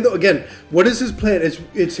 His plan though, again, what is his plan?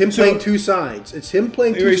 It's him playing two sides. It's him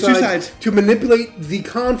playing two sides to manipulate the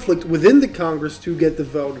conflict within the Congress to get the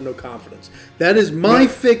vote of no confidence. That is my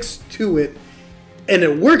fix to it, and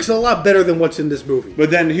it works a lot better than what's in this movie.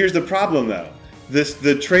 But then here's the problem, though.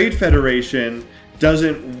 The Trade Federation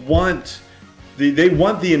doesn't want they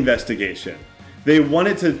want the investigation. They want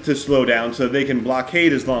it to slow down so they can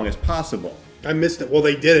blockade as long as possible. I missed it. Well,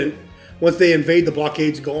 they didn't. Once they invade, the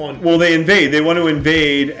blockade's gone. Well, they invade. They want to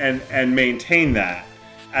invade and maintain that,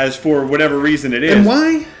 as for whatever reason it is. And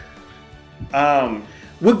why?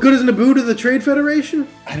 What good is Naboo to the Trade Federation?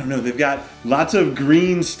 I don't know. They've got lots of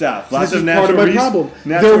green stuff. Lots this of is natural part of my problem.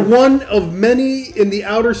 They're one of many in the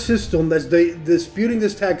outer system that's disputing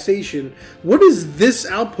this taxation. What is this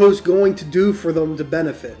outpost going to do for them to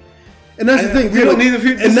benefit? And that's the thing.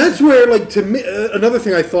 And that's where, like, to me, another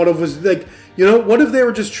thing I thought of was like, you know, what if they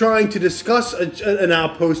were just trying to discuss an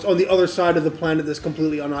outpost on the other side of the planet that's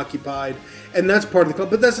completely unoccupied, and that's part of the club.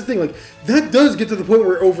 But that's the thing, like, that does get to the point where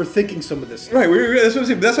we're overthinking some of this stuff. Right, that's what I'm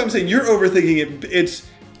saying. That's what I'm saying. You're overthinking it.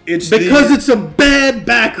 It's because it's a bad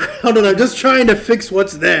background, and I'm just trying to fix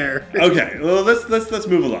what's there. Okay, well, let's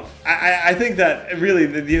move along. I think that really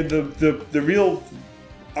the real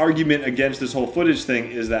argument against this whole footage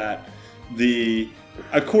thing is that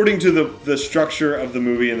according to the structure of the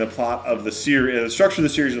movie and the plot of the series, the structure of the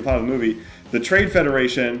series and the plot of the movie, the Trade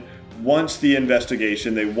Federation wants the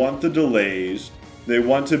investigation. They want the delays. They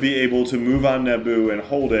want to be able to move on Naboo and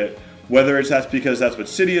hold it, whether that's because that's what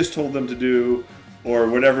Sidious told them to do, or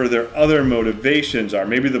whatever their other motivations are.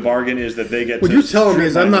 Maybe the bargain is that they get. What you're telling me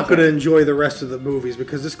is I'm not going to enjoy the rest of the movies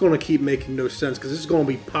because it's going to keep making no sense because it's going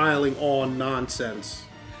to be piling on nonsense.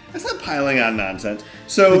 That's not piling on nonsense.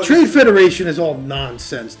 So the Trade Federation is all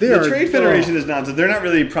nonsense. The Trade Federation is nonsense. They're not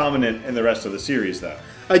really prominent in the rest of the series, though.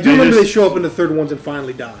 I do remember they show up in the third ones and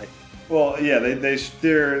finally die. Well, yeah,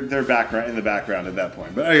 they're background in the background at that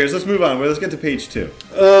point. But anyways, let's move on. Let's get to page 2.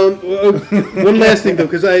 One last thing though,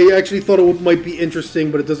 because I actually thought it might be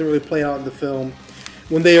interesting, but it doesn't really play out in the film.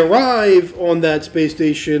 When they arrive on that space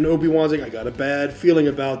station, Obi-Wan's like, "I got a bad feeling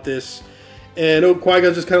about this." And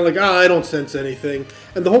Qui-Gon's just kind of like, I don't sense anything.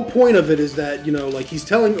 And the whole point of it is that, you know, like he's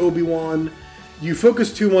telling Obi-Wan, you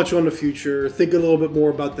focus too much on the future, think a little bit more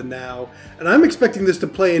about the now. And I'm expecting this to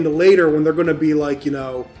play into later when they're going to be like, you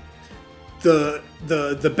know,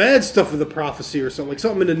 the bad stuff of the prophecy or something, like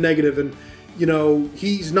something in the negative. And, you know,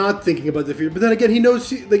 he's not thinking about the future. But then again, he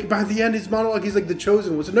knows, like, by the end, his monologue, he's like the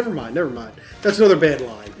chosen one. So never mind. That's another bad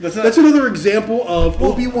line. That's another example of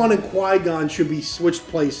Obi-Wan and Qui-Gon should be switched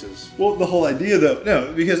places. Well, the whole idea, though,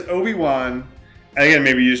 no, because Obi-Wan, and again,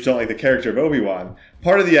 maybe you just don't like the character of Obi-Wan.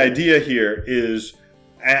 Part of the idea here is,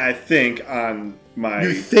 I think, on my...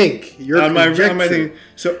 You think. You're on my thing.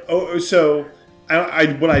 So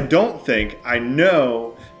what I don't think, I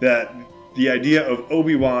know that the idea of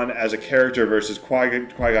Obi-Wan as a character versus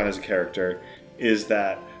Qui-Gon as a character is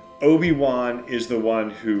that Obi-Wan is the one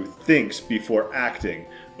who thinks before acting.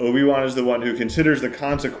 Obi-Wan is the one who considers the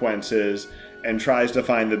consequences and tries to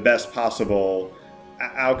find the best possible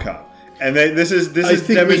outcome. And this is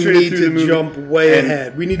demonstrated through the movie. Jump way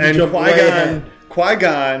ahead. We need to jump way ahead.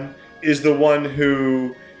 Qui-Gon is the one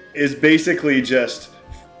who is basically just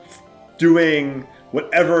doing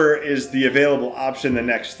whatever is the available option, the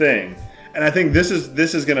next thing. And I think this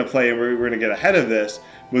is going to play, and we're going to get ahead of this,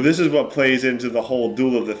 but this is what plays into the whole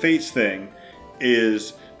Duel of the Fates thing,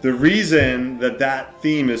 is the reason that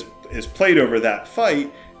theme is played over that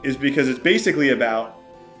fight is because it's basically about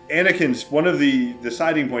Anakin's, one of the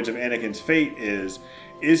deciding points of Anakin's fate is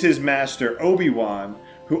his master Obi-Wan,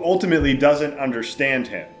 who ultimately doesn't understand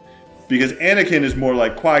him. Because Anakin is more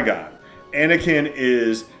like Qui-Gon. Anakin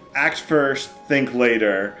is act first, think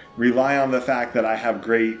later, rely on the fact that I have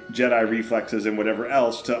great Jedi reflexes and whatever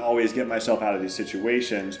else to always get myself out of these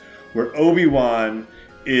situations, where Obi-Wan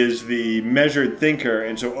is the measured thinker,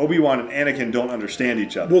 and so Obi-Wan and Anakin don't understand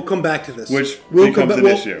each other. We'll come back to this. Which becomes an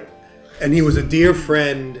issue. And he was a dear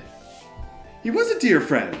friend. He was a dear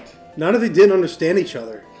friend. Not if they didn't understand each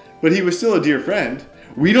other. But he was still a dear friend.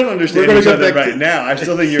 We don't understand each other right now. I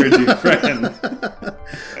still think you're a dear friend.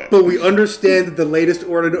 But we understand that the latest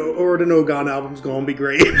Ordinogon album's going to be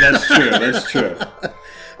great. That's true.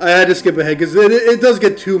 I had to skip ahead because it does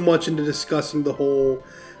get too much into discussing the whole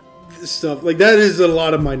stuff. Like, that is a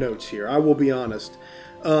lot of my notes here, I will be honest.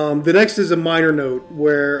 The next is a minor note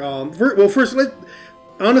where, firstly,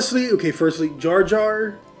 Jar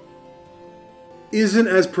Jar isn't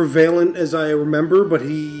as prevalent as I remember, but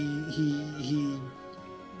he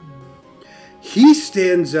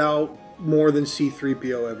stands out more than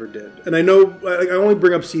C-3PO ever did. And I know I only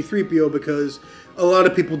bring up C-3PO because a lot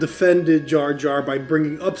of people defended Jar Jar by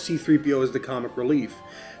bringing up C-3PO as the comic relief.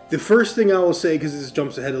 The first thing I will say, because this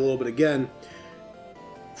jumps ahead a little bit again,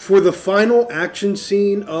 for the final action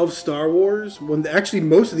scene of Star Wars,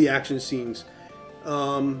 most of the action scenes,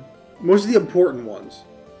 most of the important ones,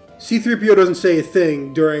 C-3PO doesn't say a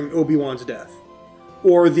thing during Obi-Wan's death.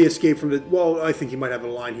 Or the escape from the... Well, I think he might have a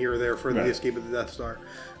line here or there for the escape of the Death Star.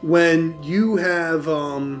 When you have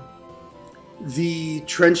the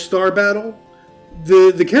Trench Star battle,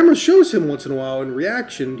 the camera shows him once in a while in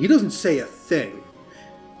reaction. He doesn't say a thing.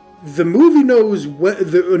 The movie knows...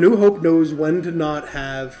 A New Hope knows when to not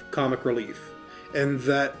have comic relief. And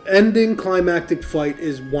that ending climactic fight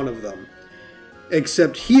is one of them.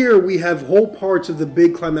 Except here we have whole parts of the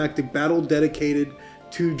big climactic battle dedicated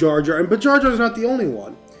to Jar Jar. But Jar Jar's not the only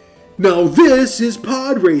one. Now this is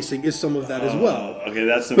pod racing, is some of that as well. Okay,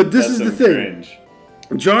 that's some, but this that's is some the thing. Cringe.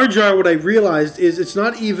 Jar Jar, what I realized is it's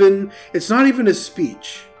not even his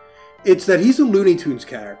speech. It's that he's a Looney Tunes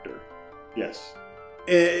character. Yes.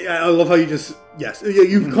 And I love how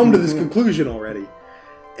you've come to this conclusion already.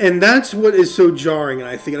 And that's what is so jarring, and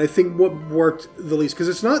I think what worked the least, because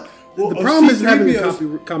it's not... the problem isn't having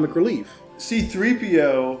a comic relief.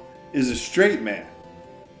 C-3PO is a straight man,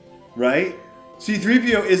 right?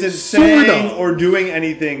 C-3PO isn't saying or doing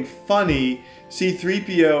anything funny.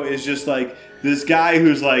 C-3PO is just like this guy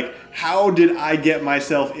who's like, how did I get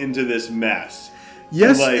myself into this mess?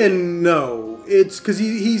 Yes and no. It's because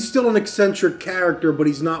he's still an eccentric character, but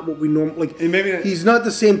he's not what we normally... he's not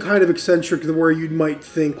the same kind of eccentric where you might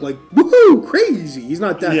think, like, woohoo, crazy. He's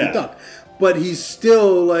not Daffy Duck. But he's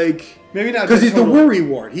still, like... Maybe not... Because he's the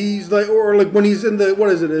worrywart. He's like... Or, like, when he's in the... What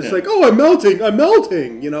is it? It's like, oh, I'm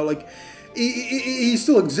melting. You know, like... He's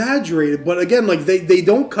still exaggerated. But, again, like, they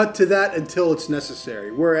don't cut to that until it's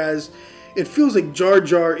necessary. Whereas, it feels like Jar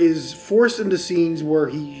Jar is forced into scenes where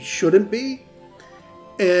he shouldn't be.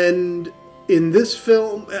 And in this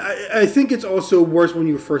film, I think it's also worse when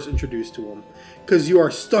you were first introduced to him. Because you are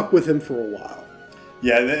stuck with him for a while.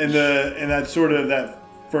 Yeah, and that sort of... that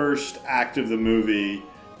first act of the movie,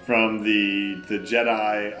 from the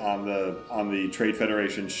Jedi on the Trade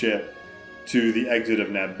Federation ship to the exit of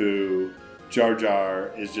Naboo, Jar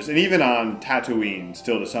Jar is just, and even on Tatooine,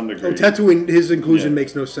 still to some degree. Oh, Tatooine, his inclusion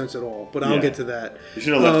makes no sense at all. But I'll get to that. You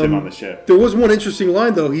should have left him on the ship. There was one interesting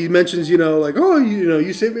line though. He mentions, like, oh,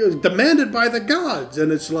 you saved me. It was demanded by the gods, and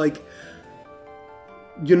it's like,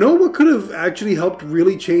 what could have actually helped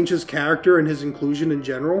really change his character and his inclusion in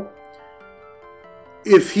general?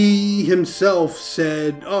 If he himself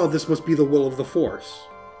said, oh, this must be the will of the Force.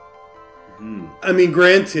 I mean,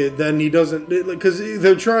 granted, then he doesn't... Because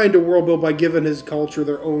they're trying to world build by giving his culture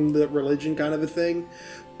their own religion kind of a thing.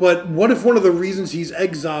 But what if one of the reasons he's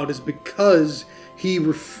exiled is because he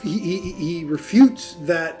refutes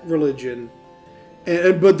that religion?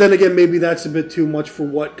 But then again, maybe that's a bit too much for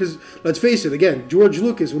what... Because, let's face it, again, George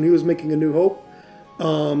Lucas, when he was making A New Hope,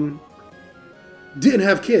 didn't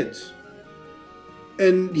have kids.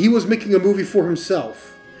 And he was making a movie for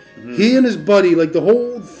himself. He and his buddy, like the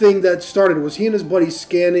whole thing that started was he and his buddy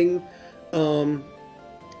scanning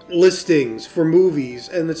listings for movies,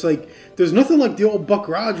 and it's like there's nothing like the old Buck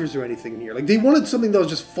Rogers or anything here. Like they wanted something that was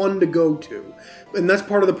just fun to go to, and that's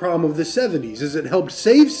part of the problem of the 70s is it helped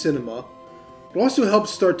save cinema, but also helped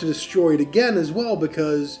start to destroy it again as well,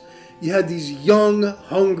 because you had these young,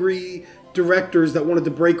 hungry directors that wanted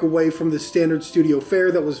to break away from the standard studio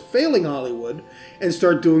fare that was failing Hollywood and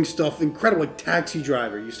start doing stuff incredible, like Taxi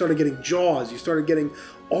Driver. You started getting Jaws. You started getting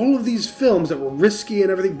all of these films that were risky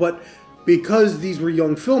and everything, but because these were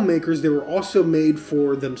young filmmakers, they were also made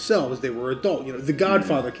for themselves. They were adult. You know, The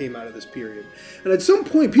Godfather came out of this period. And at some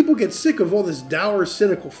point, people get sick of all this dour,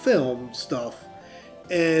 cynical film stuff.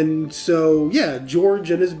 And so, yeah,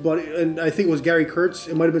 George and his buddy, and I think it was Gary Kurtz,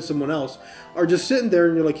 it might have been someone else, are just sitting there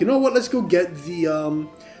and you're like, you know what, let's go get the,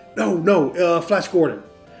 Flash Gordon.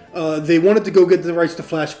 They wanted to go get the rights to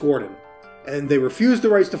Flash Gordon. And they refused the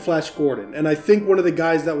rights to Flash Gordon. And I think one of the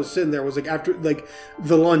guys that was sitting there was like, after like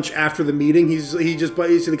the lunch after the meeting, he kind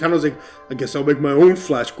of was like, I guess I'll make my own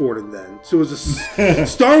Flash Gordon then. So it was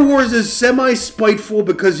Star Wars is semi-spiteful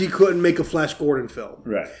because he couldn't make a Flash Gordon film.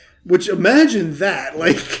 Right. Which, imagine that,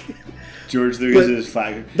 like... George Lucas's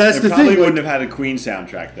Flash. That's the thing. Probably wouldn't have had a Queen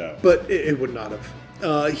soundtrack, though. But it would not have.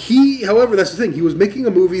 However, that's the thing. He was making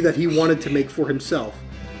a movie that he wanted to make for himself.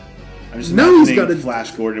 I'm just imagining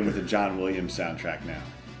Flash Gordon with a John Williams soundtrack now.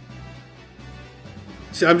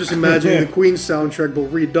 See, I'm just imagining the Queen soundtrack,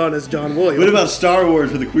 but redone as John Williams. What about Star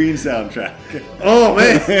Wars with the Queen soundtrack? Oh,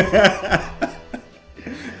 man.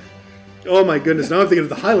 Oh, my goodness. Now I'm thinking of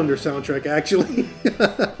the Highlander soundtrack, actually.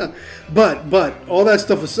 But, all that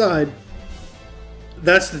stuff aside,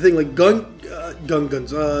 that's the thing, like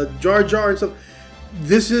guns, Jar Jar and stuff.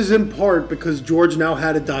 This is in part because George now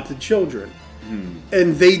had adopted children.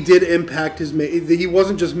 And they did impact his... He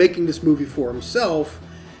wasn't just making this movie for himself.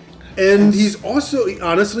 And he's also...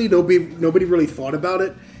 Honestly, nobody really thought about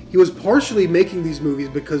it. He was partially making these movies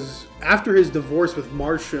because after his divorce with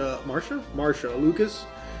Marsha Lucas,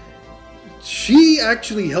 she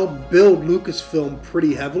actually helped build Lucasfilm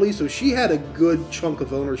pretty heavily. So she had a good chunk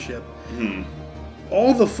of ownership.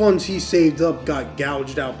 All the funds he saved up got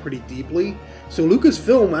gouged out pretty deeply. So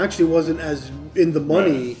Lucasfilm actually wasn't as in the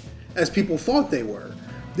money... as people thought they were.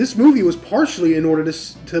 This movie was partially in order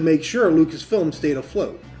to make sure Lucasfilm stayed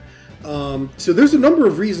afloat. So there's a number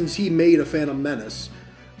of reasons he made A Phantom Menace.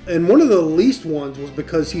 And one of the least ones was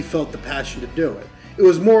because he felt the passion to do it. It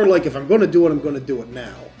was more like, if I'm going to do it, I'm going to do it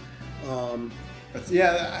now.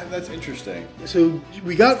 That's interesting.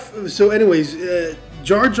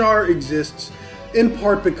 Jar Jar exists in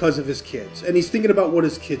part because of his kids. And he's thinking about what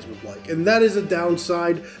his kids would like. And that is a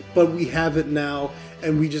downside, but we have it now.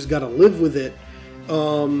 And we just got to live with it.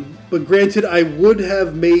 But granted, I would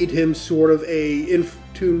have made him sort of in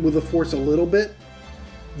tune with the Force a little bit.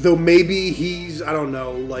 Though maybe he's, I don't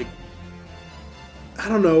know,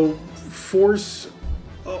 Force...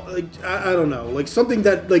 I don't know. Like something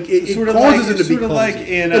that, like, it causes him to be clumsy.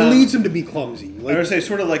 It leads him to be clumsy. I would say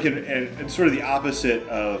sort of like in sort of the opposite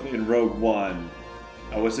of in Rogue One.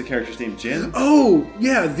 What's the character's name? Jin? Oh,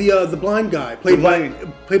 yeah, the blind guy played by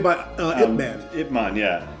Ip Man. Ip Man,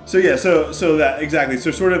 yeah. So that exactly.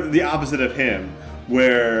 So sort of the opposite of him,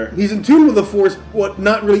 where he's in tune with the Force,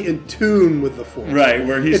 not really in tune with the Force. Right,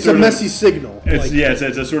 where he's it's a messy signal. It's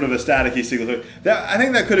a sort of a staticky signal. I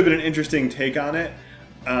think that could have been an interesting take on it.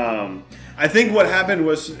 I think what happened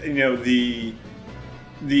was, the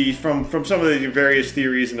from some of the various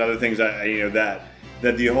theories and other things,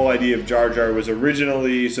 that the whole idea of Jar Jar was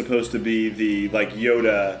originally supposed to be the like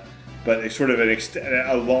Yoda, but it's sort of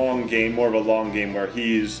a long game, more of a long game where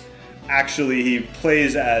he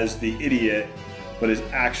plays as the idiot, but is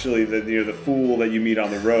actually the fool that you meet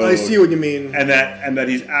on the road. I see what you mean, and that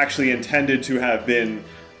he's actually intended to have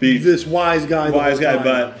be this wise guy,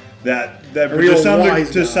 but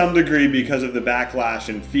to some degree, because of the backlash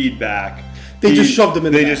and feedback, they just shoved him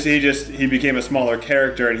in. He became a smaller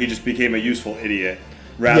character, and he just became a useful idiot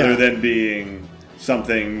rather than being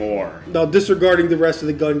something more. Now, disregarding the rest of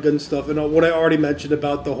the gun stuff and what I already mentioned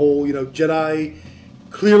about the whole, Jedi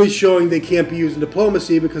clearly showing they can't be using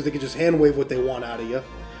diplomacy because they can just hand wave what they want out of you.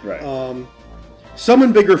 Right.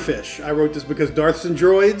 Summon bigger fish. I wrote this because Darths and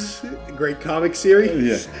Droids, a great comic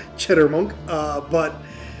series. Cheddar Monk. But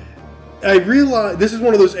I realize this is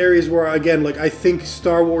one of those areas where, again, like I think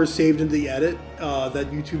Star Wars saved in the edit,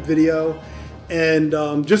 that YouTube video. And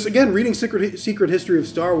just, again, reading Secret History of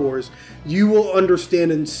Star Wars, you will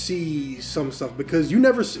understand and see some stuff. Because you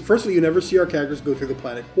never see our characters go through the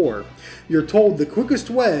planet core. You're told the quickest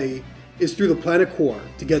way is through the planet core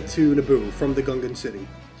to get to Naboo from the Gungan City.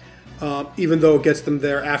 even though it gets them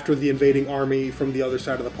there after the invading army from the other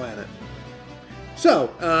side of the planet.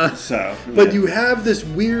 But you have this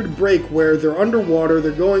weird break where they're underwater,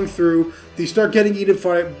 they're going through, they start getting eaten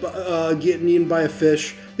by a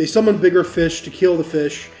fish, they summon bigger fish to kill the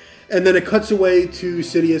fish, and then it cuts away to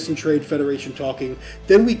Sidious and Trade Federation talking.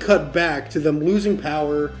 Then we cut back to them losing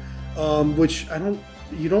power, which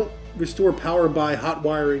you don't restore power by hot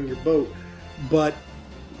wiring your boat, but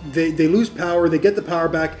they lose power, they get the power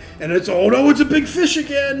back, and it's, oh no, it's a big fish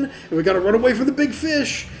again, and we gotta run away from the big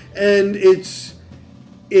fish, and it's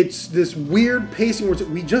this weird pacing where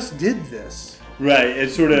we just did this. Right,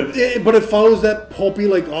 it's sort of... but it follows that pulpy,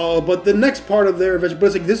 like, oh, but the next part of their adventure, but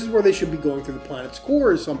it's like, this is where they should be going through the planet's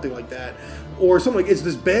core or something like that. Or something like, it's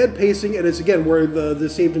this bad pacing, and it's, again, where the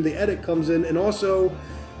saved in the edit comes in, and also,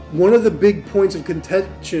 one of the big points of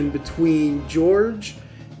contention between George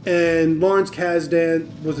and Lawrence Kasdan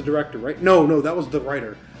was the director, right? No, that was the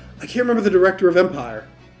writer. I can't remember the director of Empire.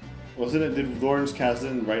 Wasn't it, did Lawrence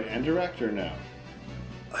Kasdan write and direct, or no?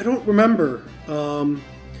 I don't remember.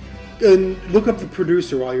 And look up the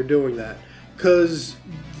producer while you're doing that. Because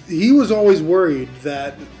he was always worried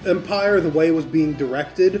that Empire, the way it was being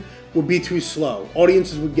directed, would be too slow.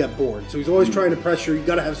 Audiences would get bored. So he's always trying to pressure, you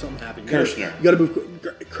gotta have something happen. Kirshner. You gotta move.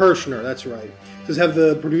 Kirshner, that's right. Does it have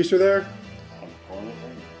the producer there?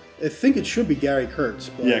 I think it should be Gary Kurtz.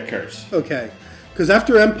 But... Yeah, Kurtz. Okay. Because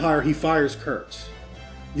after Empire, he fires Kurtz.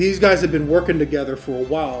 These guys have been working together for a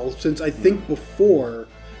while, since I think before,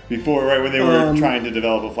 right, when they were trying to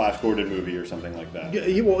develop a Flash Gordon movie or something like that.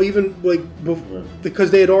 Yeah, well, even, like,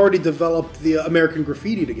 because they had already developed the American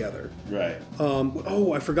Graffiti together. Right.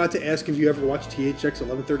 I forgot to ask if you ever watched THX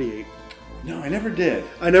 1138. No, I never did.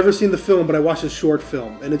 I never seen the film, but I watched a short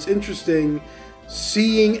film, and it's interesting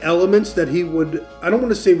seeing elements that he would, I don't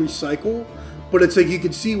want to say recycle, but it's like you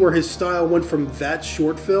could see where his style went from that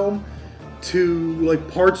short film to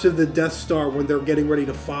like parts of the Death Star when they're getting ready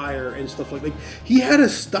to fire and stuff like that. He had a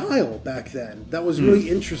style back then that was really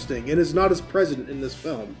interesting and is not as present in this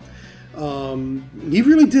film. He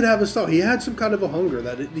really did have a style. He had some kind of a hunger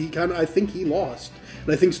that I think he lost.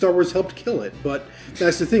 And I think Star Wars helped kill it. But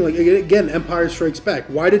that's the thing. Like, again, Empire Strikes Back.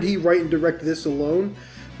 Why did he write and direct this alone?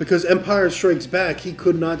 Because Empire Strikes Back, he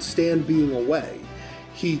could not stand being away.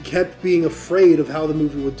 He kept being afraid of how the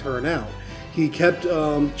movie would turn out. He kept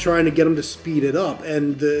trying to get him to speed it up.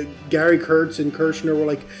 And Gary Kurtz and Kirshner were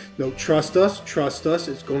like, no, trust us,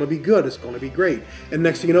 it's going to be good, it's going to be great. And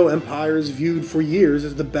next thing you know, Empire is viewed for years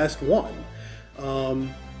as the best one.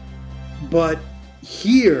 But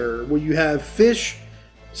here, where you have fish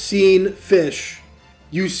seeing fish,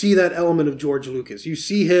 you see that element of George Lucas. You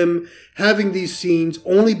see him having these scenes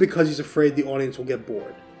only because he's afraid the audience will get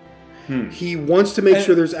bored. He wants to make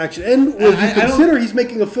sure there's action. And if you consider he's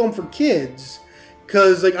making a film for kids,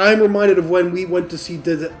 because like I'm reminded of when we went to see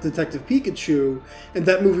Detective Pikachu, and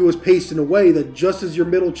that movie was paced in a way that just as your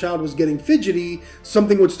middle child was getting fidgety,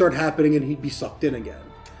 something would start happening and he'd be sucked in again.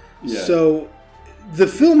 Yeah. So the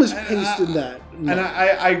film is paced in that. And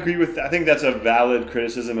I agree with that. I think that's a valid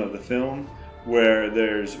criticism of the film, where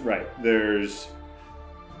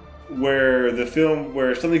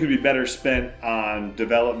where something could be better spent on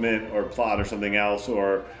development or plot or something else,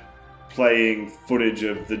 or playing footage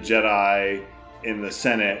of the Jedi in the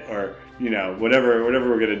Senate, or whatever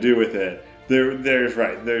we're gonna do with it.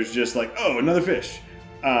 There's just like, oh, another fish,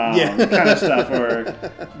 kind of stuff, or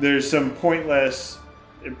there's some pointless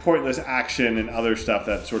action and other stuff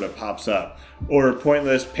that sort of pops up, or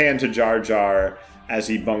pointless pan to Jar Jar as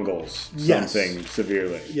he bungles something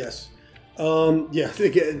severely. Yes.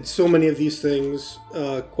 Again, so many of these things,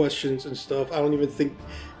 questions and stuff. I don't even think.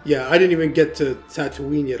 Yeah, I didn't even get to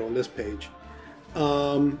Tatooine yet on this page,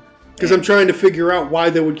 because I'm trying to figure out why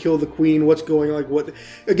they would kill the Queen. What's going on? What?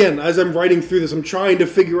 Again, as I'm writing through this, I'm trying to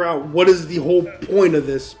figure out what is the whole point of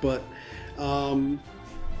this. But no,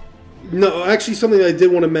 actually, something that I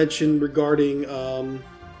did want to mention regarding, other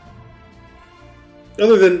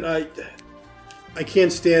than I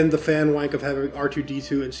can't stand the fan wank of having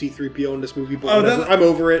R2-D2 and C-3PO in this movie, but I'm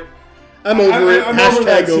over it. I'm over it.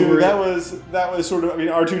 Hashtag over it. That was sort of. I mean,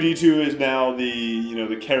 R2-D2 is now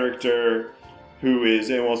the character who is,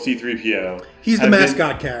 C-3PO. He's the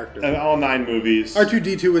mascot character in all 9 movies.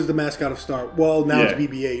 R2-D2 is the mascot of Star. Well, now it's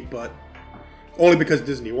BB-8, but only because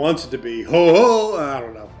Disney wants it to be. Ho ho! I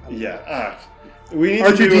don't know. We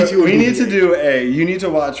need to do you need to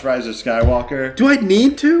watch Rise of Skywalker. Do I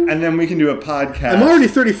need to? And then we can do a podcast. I'm already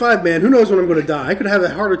 35, man. Who knows when I'm going to die? I could have a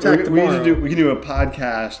heart attack tomorrow. We can do a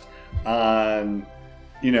podcast on,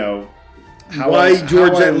 why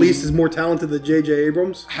George at least is more talented than J.J.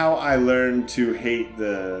 Abrams. How I learned to hate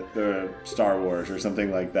the Star Wars or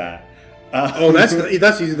something like that.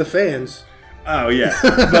 That's easy. The fans. Oh yeah,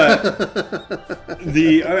 but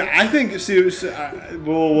I think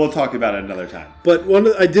we'll talk about it another time. But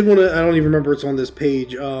I did want to. I don't even remember it's on this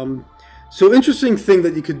page. So interesting thing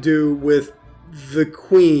that you could do with the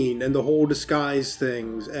Queen and the whole disguise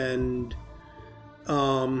things, and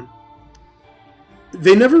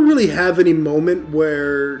they never really have any moment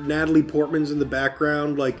where Natalie Portman's in the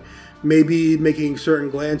background, like maybe making certain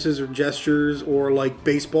glances or gestures or like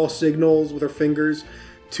baseball signals with her fingers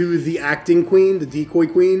to the acting queen, the decoy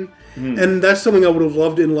queen. And that's something I would have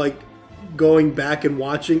loved in like going back and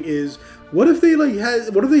watching is what if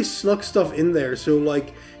they snuck stuff in there, so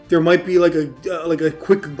like there might be like a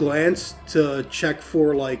quick glance to check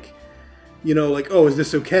for like, you know, like, oh, is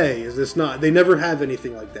this okay? Is this not? They never have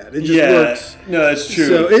anything like that. It just works. No, that's true.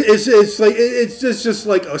 So it's like it's just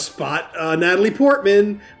like a spot. Natalie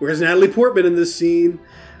Portman. Where's Natalie Portman in this scene?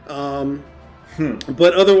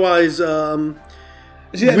 But otherwise,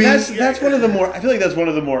 that's one of the more. I feel like that's one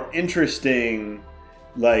of the more interesting,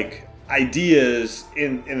 like, ideas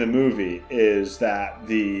in the movie is that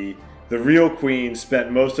the real Queen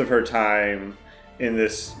spent most of her time in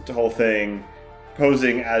this whole thing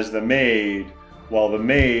posing as the maid, while the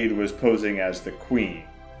maid was posing as the Queen.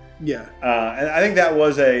 Yeah, and I think that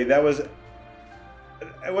was just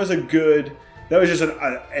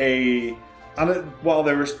while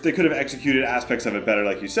they could have executed aspects of it better,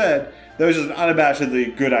 like you said. That was just an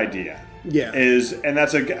unabashedly good idea. Yeah, and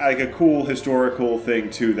that's a cool historical thing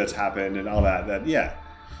too that's happened and all that.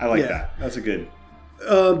 I like that. That's a good.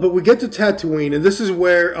 But we get to Tatooine, and this is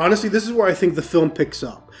where I think the film picks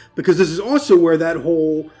up. Because this is also where that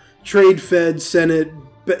whole trade-fed Senate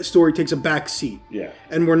story takes a back seat. Yeah.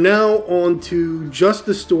 And we're now on to just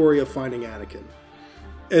the story of finding Anakin.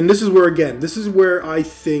 And this is where I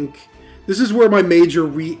think my major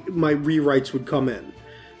my rewrites would come in.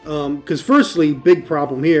 Because firstly, big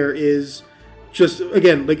problem here is just,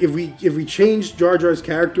 again, like if we change Jar Jar's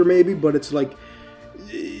character maybe, but it's like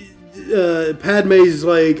Padme's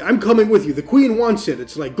like, I'm coming with you. The Queen wants it.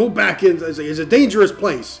 It's like, go back in. It's a dangerous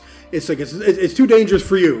place. It's like it's too dangerous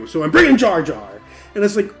for you. So I'm bringing Jar Jar. And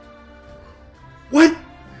it's like, what?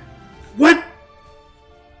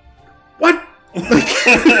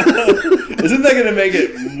 Isn't that going to make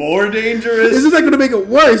it more dangerous? Isn't that going to make it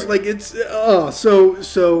worse? Like it's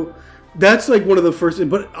so that's like one of the first.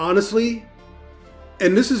 But honestly,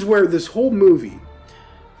 and this is where this whole movie.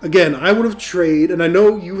 Again, I would have traded, and I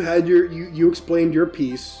know you had you explained your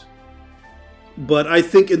piece, but I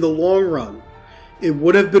think in the long run, it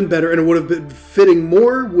would have been better, and it would have been fitting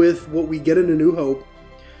more with what we get in A New Hope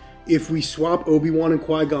if we swap Obi-Wan and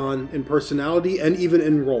Qui-Gon in personality and even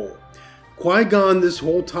in role. Qui-Gon this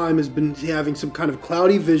whole time has been having some kind of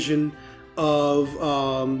cloudy vision of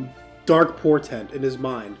dark portent in his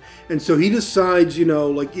mind, and so he decides, you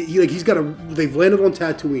know, they've landed on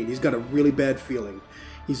Tatooine. He's got a really bad feeling.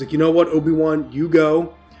 He's like, you know what, Obi-Wan, you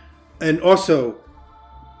go. And also,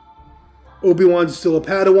 Obi-Wan's still a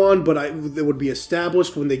Padawan, but it would be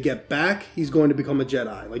established when they get back, he's going to become a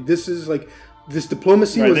Jedi. Like, this is like, this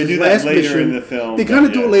diplomacy was his last mission. In the film, they kind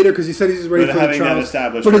of do it later because he said he's ready for the trials.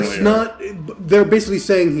 But it's not, they're basically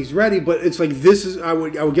saying he's ready, but it's like, this is, I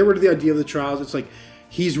would get rid of the idea of the trials. It's like,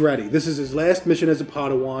 he's ready. This is his last mission as a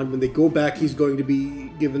Padawan. When they go back, he's going to be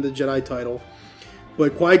given the Jedi title.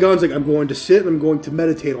 But Qui-Gon's like, I'm going to sit and I'm going to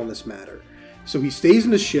meditate on this matter. So he stays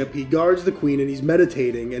in the ship, he guards the Queen, and he's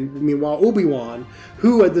meditating. And meanwhile, Obi-Wan,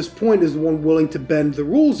 who at this point is the one willing to bend the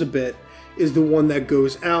rules a bit, is the one that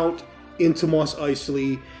goes out into Mos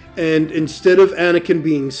Eisley. And instead of Anakin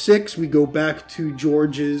being 6, we go back to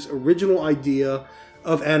George's original idea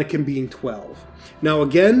of Anakin being 12. Now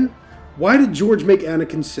again, why did George make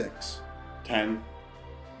Anakin 6? 10.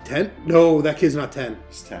 10? No, that kid's not 10.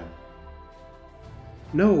 It's 10.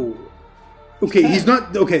 No. Okay, he's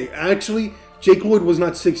not... Okay, actually, Jake Lloyd was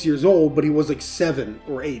not 6 years old, but he was like 7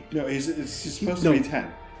 or 8. No, he's supposed to be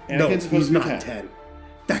 10. Anakin's he's not 10.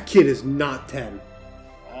 That kid is not 10.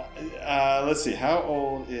 Let's see. How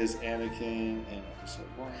old is Anakin in episode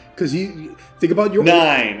 1? Because you think about your...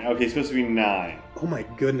 9. Okay, he's supposed to be 9. Oh my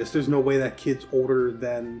goodness, there's no way that kid's older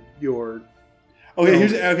than your... Okay, have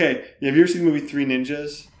you ever seen the movie Three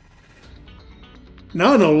Ninjas?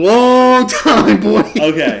 Not in a long time, boy.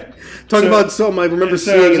 Okay. Talk about something I remember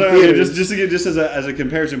seeing in theaters. Just as a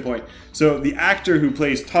comparison point. So the actor who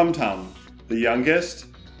plays Tum Tum, the youngest,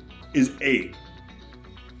 is 8.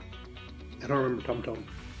 I don't remember Tum Tum.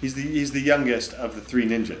 He's the youngest of the Three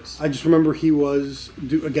Ninjas. I just remember he was...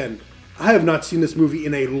 Again, I have not seen this movie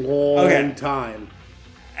in a long time.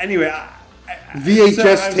 Anyway,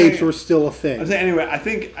 VHS tapes were still a thing. Anyway, I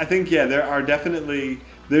think yeah, there are definitely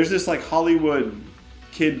there's this like Hollywood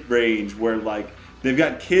kid range where like they've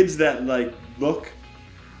got kids that like look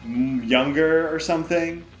younger or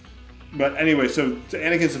something. But anyway, so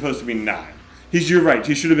Anakin's supposed to be 9. You're right.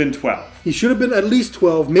 He should have been 12. He should have been at least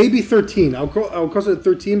 12, maybe 13. I'll cross it at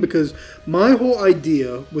 13 because my whole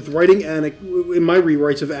idea with writing Anakin, in my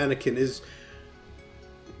rewrites of Anakin, is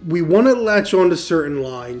we want to latch on to certain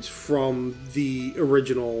lines from the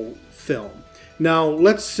original film. Now,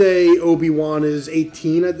 let's say Obi-Wan is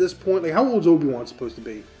 18 at this point. Like, how old is Obi-Wan supposed to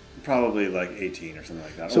be? Probably like 18 or something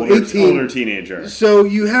like that. So older teenager. So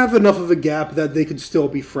you have enough of a gap that they could still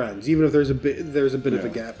be friends, even if there's a bit of a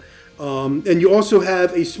gap. And you also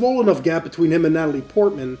have a small enough gap between him and Natalie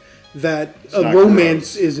Portman that a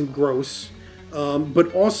romance isn't gross.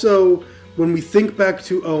 But also, when we think back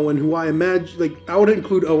to Owen, who I imagine, like, I would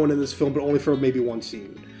include Owen in this film, but only for maybe one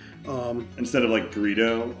scene. Instead of like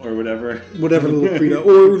Greedo or whatever. Whatever little Greedo.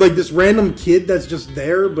 Or like this random kid that's just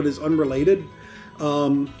there but is unrelated.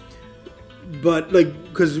 But, like,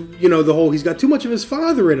 because, you know, the whole, he's got too much of his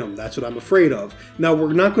father in him. That's what I'm afraid of. Now,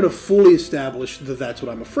 we're not going to fully establish that that's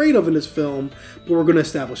what I'm afraid of in this film, but we're going to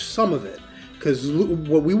establish some of it. Because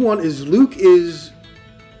what we want is Luke he's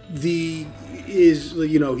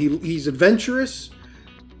adventurous,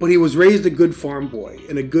 but he was raised a good farm boy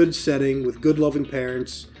in a good setting with good loving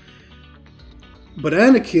parents. But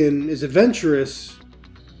Anakin is adventurous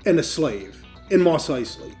and a slave in Mos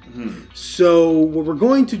Eisley. Mm-hmm. So what we're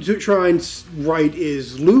going to try and write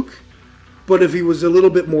is Luke, but if he was a little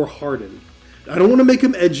bit more hardened. I don't want to make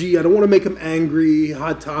him edgy. I don't want to make him angry,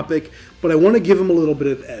 hot topic, but I want to give him a little bit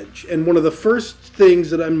of edge. And one of the first things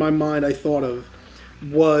that in my mind I thought of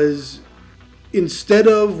was, instead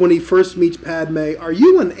of when he first meets Padme, "Are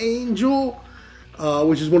you an angel?"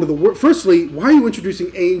 Which is one of the worst. Firstly, why are you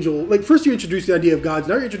introducing angel? Like, first you introduce the idea of gods,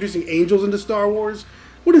 now you're introducing angels into Star Wars.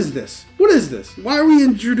 What is this? What is this? Why are we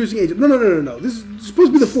introducing angels? No. This is supposed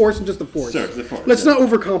to be the Force and just the Force. Sure, the Force. Let's not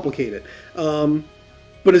overcomplicate it.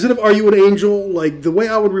 But instead of "Are you an angel?" like, the way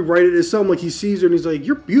I would rewrite it is something like he sees her and he's like,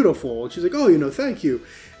 "You're beautiful." And she's like, "Oh, thank you."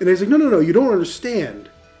 And he's like, No, you don't understand.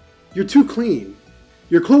 You're too clean.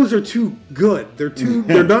 Your clothes are too good.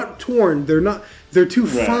 They're not torn. They're too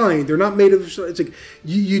fine. They're not made of... It's like,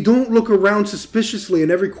 you don't look around suspiciously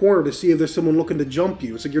in every corner to see if there's someone looking to jump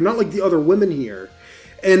you. It's like, you're not like the other women here.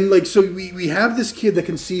 And, like, so we have this kid that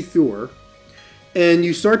can see through her. And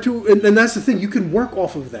you start to... And that's the thing. You can work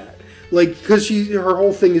off of that. Like, because her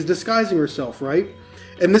whole thing is disguising herself, right?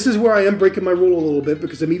 And this is where I am breaking my rule a little bit,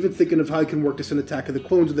 because I'm even thinking of how I can work this in Attack of the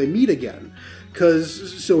Clones when they meet again.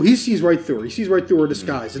 So he sees right through her. He sees right through her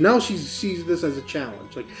disguise. And now she sees this as a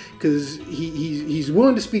challenge. Like, because he's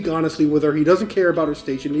willing to speak honestly with her. He doesn't care about her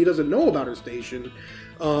station. He doesn't know about her station.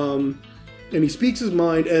 And he speaks his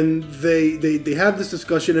mind, and they have this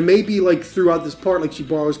discussion. And maybe, like, throughout this part, like, she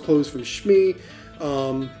borrows clothes from Shmi.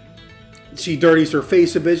 She dirties her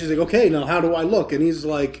face a bit. She's like, "Okay, now how do I look?" And he's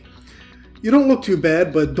like, "You don't look too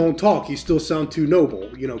bad, but don't talk. You still sound too noble,"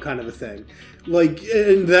 kind of a thing. Like,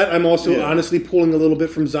 and that I'm also honestly pulling a little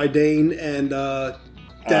bit from Zidane and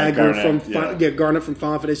Dagger Garnet from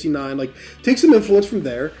Final Fantasy IX. Like, take some influence from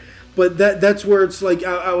there. But that's where it's like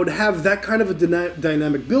I would have that kind of a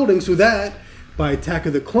dynamic building, so that by Attack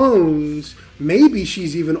of the Clones, maybe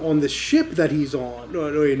she's even on the ship that he's on.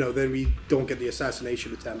 No, then we don't get the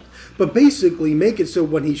assassination attempt. But basically make it so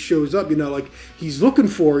when he shows up, like, he's looking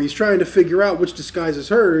for her, he's trying to figure out which disguise is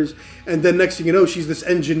hers, and then next thing you know, she's this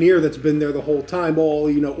engineer that's been there the whole time, all,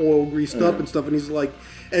 oil greased up and stuff, and he's like...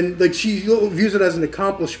 And, like, she views it as an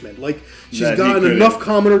accomplishment. Like, she's gotten enough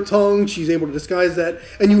calm in her tongue. She's able to disguise that.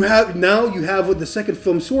 And you have what the second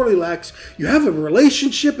film sorely lacks. You have a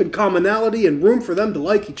relationship and commonality and room for them to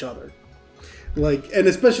like each other. Like, and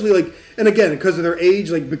especially, like, and again, because of their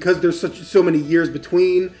age, like, because there's so many years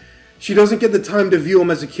between, she doesn't get the time to view him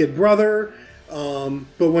as a kid brother.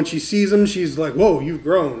 But when she sees him, she's like, "Whoa, you've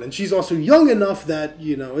grown." And she's also young enough that,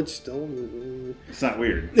 it's still... It's not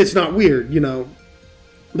weird. It's not weird,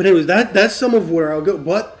 But anyways, that's some of where I'll go.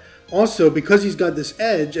 But also, because he's got this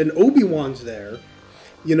edge, and Obi-Wan's there,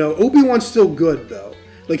 Obi-Wan's still good, though.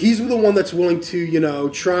 Like, he's the one that's willing to,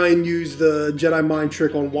 try and use the Jedi mind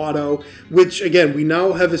trick on Watto, which, again, we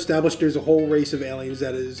now have established there's a whole race of aliens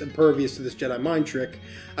that is impervious to this Jedi mind trick.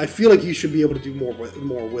 I feel like you should be able to do more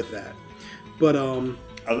with that. But,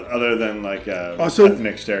 other than, like, also,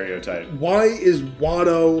 ethnic stereotype. Why is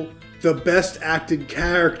Watto the best acted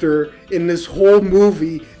character in this whole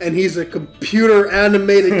movie, and he's a computer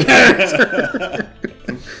animated character?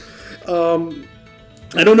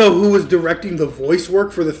 I don't know who was directing the voice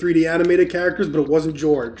work for the 3D animated characters, but it wasn't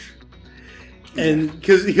George. And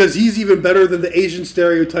because he's even better than the Asian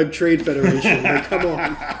Stereotype Trade Federation. Like, come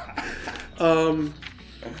on.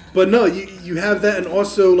 But no, you have that, and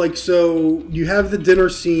also, like, so you have the dinner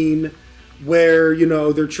scene where, you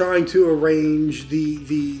know, they're trying to arrange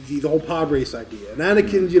the whole pod race idea. And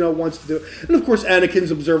Anakin, you know, wants to do it. And of course,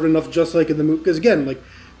 Anakin's observant enough, just like in the movie. Because again, like,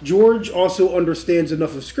 George also understands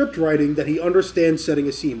enough of script writing that he understands setting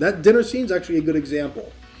a scene. That dinner scene's actually a good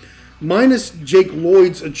example. Minus Jake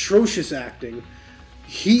Lloyd's atrocious acting,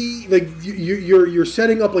 he, like, you're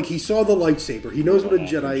setting up, like, he saw the lightsaber. He knows what a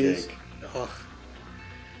Jedi is. Ugh.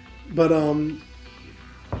 But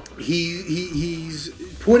he's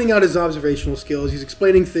pointing out his observational skills. He's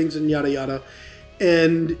explaining things and yada yada.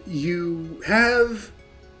 And you have,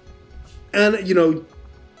 and you know,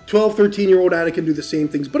 12, 13-year-old Anakin do the same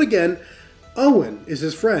things. But again, Owen is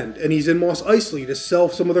his friend, and he's in Mos Eisley to sell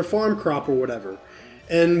some of their farm crop or whatever.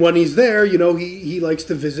 And when he's there, you know, he likes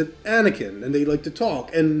to visit Anakin, and they like to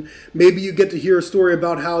talk. And maybe you get to hear a story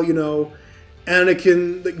about how, you know,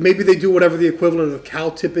 Anakin, like, maybe they do whatever the equivalent of cow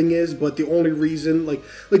tipping is, but the only reason, like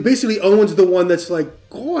basically Owen's the one that's like,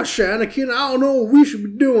 gosh, Anakin, I don't know, we should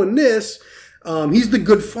be doing this. He's the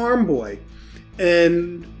good farm boy.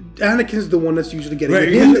 And Anakin's the one that's usually getting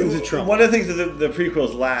into trouble. One of the things that the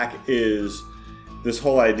prequels lack is this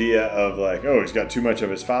whole idea of, like, oh, he's got too much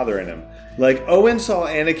of his father in him. Like, Owen saw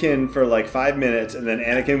Anakin for like 5 minutes, and then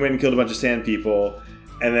Anakin went and killed a bunch of sand people,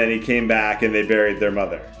 and then he came back and they buried their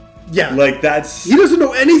mother. Yeah. Like, that's... He doesn't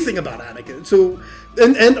know anything about Anakin. So,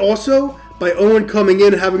 and also, by Owen coming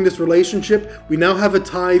in, having this relationship, we now have a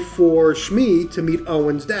tie for Shmi to meet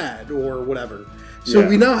Owen's dad, or whatever. So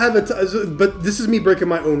we now have but this is me breaking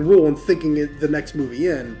my own rule and thinking the next movie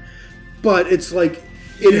in. But it's like,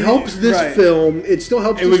 it helps this film. It still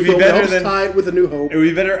helps this film. It helps tie it with A New Hope. It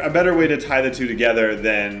would be a better way to tie the two together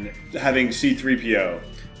than having C-3PO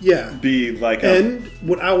be like And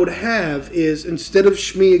what I would have is, instead of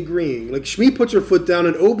Shmi agreeing, like, Shmi puts her foot down,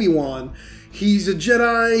 and Obi-Wan, he's a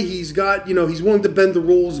Jedi, he's got, you know, he's willing to bend the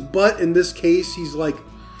rules, but in this case, he's like,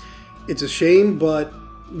 it's a shame, but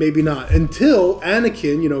maybe not. Until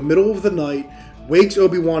Anakin, you know, middle of the night, wakes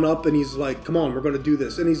Obi-Wan up, and he's like, come on, we're going to do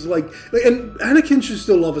this. And he's like, and Anakin should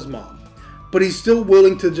still love his mom, but he's still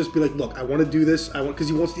willing to just be like, look, I want to do this, because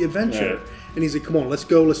he wants the adventure. Right. And he's like, come on, let's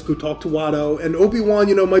go talk to Watto. And Obi-Wan,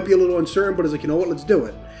 you know, might be a little uncertain, but he's like, you know what, let's do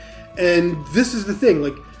it. And this is the thing,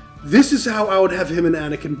 like, this is how I would have him and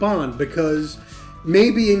Anakin bond, because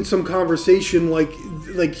maybe in some conversation, like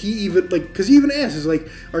he even, like, because he even asks, like,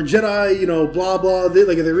 are Jedi, you know, blah, blah, are they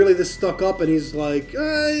really this stuck up? And he's like,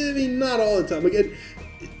 I mean, not all the time. Like,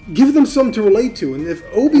 give them something to relate to. And if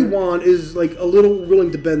Obi-Wan is, like, a little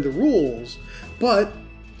willing to bend the rules, but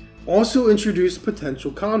also introduce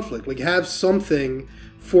potential conflict, like, have something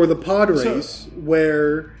for the pod race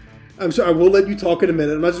where, I'm sorry, I will let you talk in a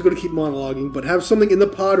minute, I'm not just going to keep monologuing, but have something in the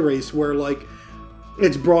pod race where, like,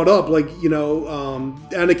 it's brought up, like, you know,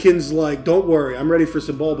 Anakin's like, don't worry, I'm ready for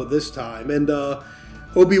Sebulba this time, and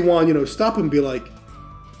Obi-Wan, you know, stop him and be like,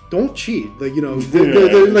 don't cheat, like, you know,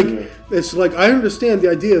 they're like, it's like, I understand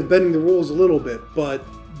the idea of bending the rules a little bit, but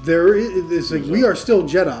it's like, we are still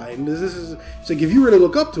Jedi, and this is, it's like, if you really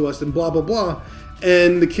look up to us, then blah, blah, blah.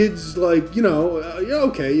 And the kid's like, you know, yeah,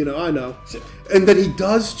 okay, you know, I know. And then he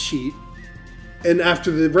does cheat, and after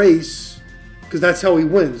the race, because that's how he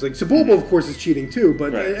wins. Like, Sebulba, of course, is cheating too,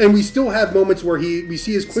 but, and we still have moments where we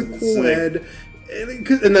see his quick, cool head,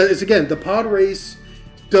 and that is, again, the pod race,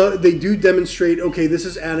 they do demonstrate, okay, this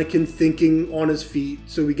is Anakin thinking on his feet,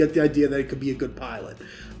 so we get the idea that he could be a good pilot.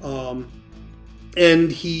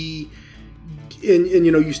 And you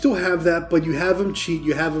know, you still have that, but you have him cheat,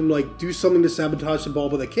 you have him, like, do something to sabotage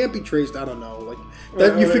Sebulba that can't be traced, I don't know, like,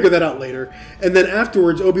 that, you figure that out later. And then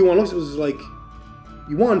afterwards, Obi-Wan looks at us like,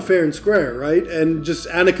 you won fair and square, right? And just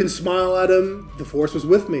Anakin smile at him, the Force was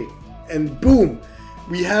with me. And boom,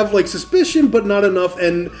 we have, like, suspicion, but not enough.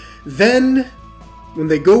 And then, when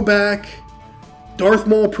they go back, Darth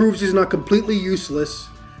Maul proves he's not completely useless,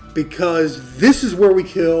 because this is where we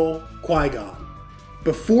kill Qui-Gon.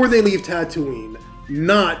 Before they leave Tatooine,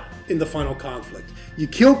 not in the final conflict. You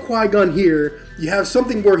kill Qui-Gon here, you have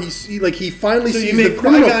something where he finally sees the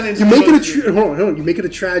Qui-Gon into you make it a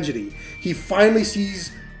tragedy. He finally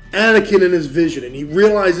sees Anakin in his vision, and he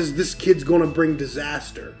realizes this kid's going to bring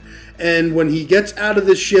disaster. And when he gets out of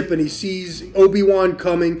the ship and he sees Obi-Wan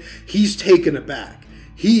coming, he's taken aback.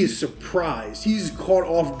 He is surprised. He's caught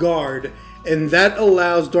off guard. And that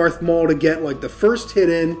allows Darth Maul to get, like, the first hit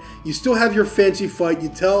in. You still have your fancy fight. You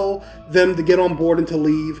tell them to get on board and to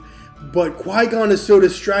leave. But Qui-Gon is so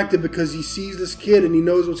distracted because he sees this kid and he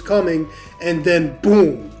knows what's coming. And then,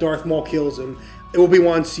 boom, Darth Maul kills him.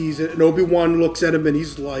 Obi-Wan sees it, and Obi-Wan looks at him, and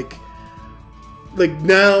he's like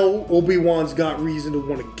now Obi-Wan's got reason to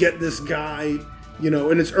want to get this guy,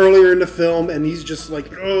 and it's earlier in the film, and he's just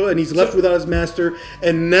like, oh, and he's left without his master,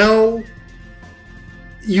 and now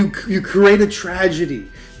you create a tragedy.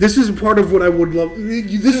 This is part of what I would love.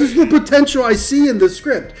 This is the potential I see in the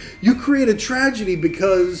script. You create a tragedy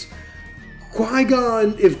because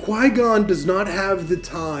if Qui-Gon does not have the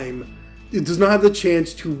time, it does not have the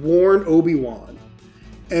chance to warn Obi-Wan,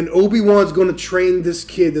 and Obi-Wan's going to train this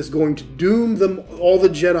kid that's going to doom them, all the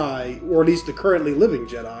Jedi, or at least the currently living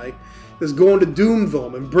Jedi, that's going to doom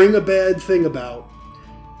them and bring a bad thing about.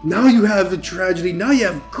 Now you have the tragedy. Now you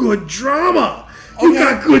have good drama. You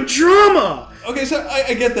got good drama. Okay, so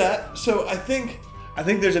I get that. So I think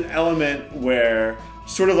there's an element where,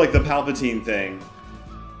 sort of like the Palpatine thing,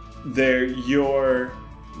 the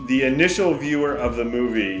initial viewer of the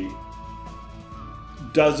movie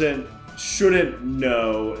shouldn't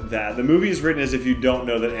know that the movie is written as if you don't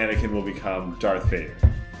know that Anakin will become Darth Vader.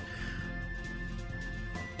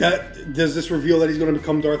 Does this reveal that he's going to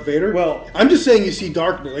become Darth Vader? Well, I'm just saying you see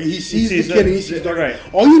darkness. Like, he sees the kid and he sees darkness.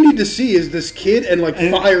 Right. All you need to see is this kid and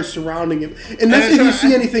fire surrounding him. And that's if you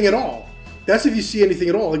see anything at all. That's if you see anything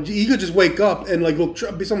at all. Like, he could just wake up and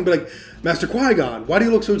someone be like, Master Qui-Gon, why do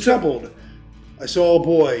you look so troubled? I saw a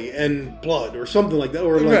boy and blood or something like that,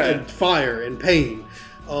 or and fire and pain.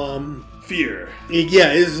 Fear.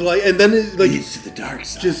 Yeah, it's like, and then it's like leads to the dark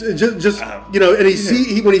side.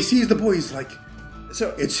 And when he sees the boy, he's like,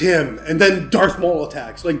 so it's him, and then Darth Maul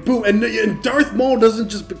attacks, like boom, and Darth Maul doesn't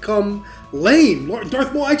just become lame.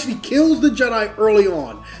 Darth Maul actually kills the Jedi early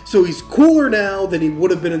on, so he's cooler now than he would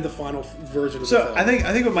have been in the final version of the film. I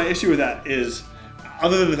think what my issue with that is,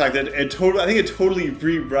 other than the fact that it totally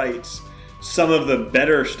rewrites some of the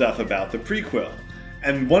better stuff about the prequel,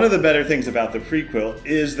 and one of the better things about the prequel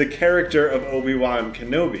is the character of Obi-Wan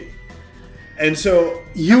Kenobi. And so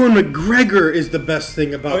Ewan McGregor is the best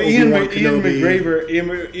thing about Obi-Wan Kenobi.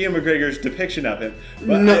 Ian McGregor's depiction of him.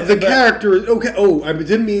 Character is okay. Oh, I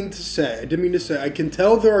didn't mean to say. I can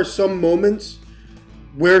tell there are some moments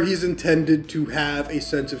where he's intended to have a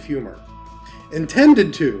sense of humor.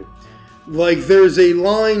 Intended to. Like, there's a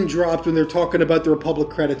line dropped when they're talking about the Republic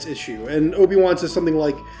credits issue, and Obi-Wan says something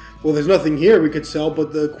like, well, there's nothing here we could sell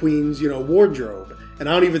but the Queen's, wardrobe. And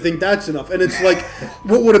I don't even think that's enough. And it's like,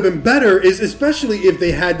 what would have been better is, especially if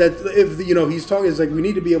they had that, he's talking, it's like, we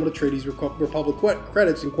need to be able to trade these Republic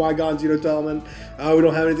credits, and Qui-Gon's, telling him, we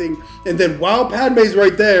don't have anything. And then while Padme's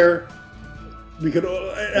right there, we could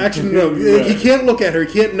actually no. He can't look at her.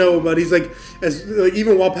 He can't know. But he's like,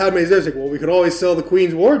 even while Padme's there, it's like, well, we could always sell the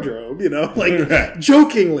Queen's wardrobe.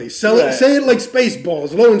 Jokingly sell it. Say it like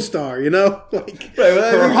Spaceballs, Lone Star. Like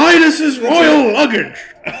Her Highness's royal luggage.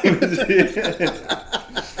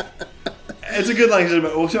 It's a good line.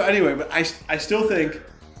 So anyway, but I still think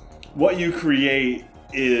what you create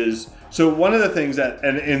is, so one of the things that,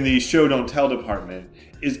 and in the show don't tell department,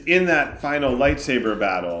 is in that final lightsaber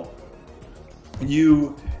battle,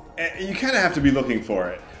 you kind of have to be looking for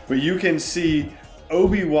it, but you can see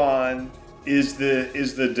Obi-Wan is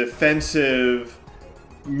the defensive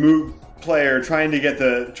player trying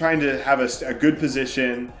to have a good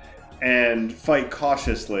position and fight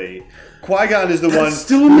cautiously. Qui-Gon is the one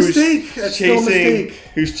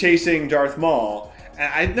who's chasing Darth Maul.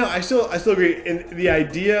 And I still agree. In the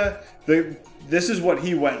idea that this is what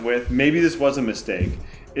he went with, maybe this was a mistake,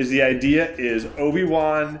 is the idea is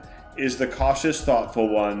Obi-Wan is the cautious, thoughtful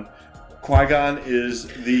one. Qui-Gon is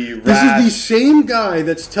the rash. This is the same guy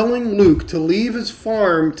that's telling Luke to leave his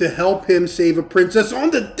farm to help him save a princess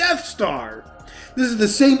on the Death Star. This is the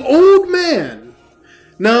same old man.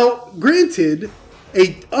 Now, granted,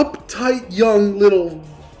 a uptight young little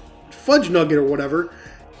fudge nugget or whatever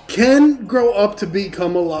can grow up to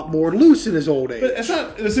become a lot more loose in his old age. But it's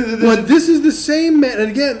not. But this is the same man,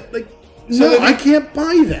 and again, I can't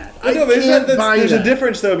buy that. There's a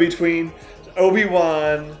difference though between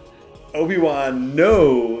Obi-Wan. Obi-Wan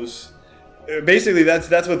knows. Basically, that's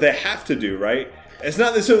what they have to do, right? It's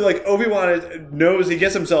not so like Obi-Wan knows he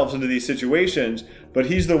gets himself into these situations, but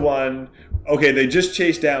he's the one. Okay, they just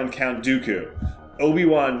chased down Count Dooku.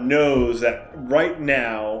 Obi-Wan knows that right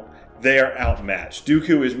now they are outmatched.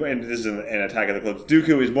 Dooku is, and this is an Attack of the Clones.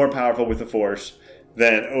 Dooku is more powerful with the Force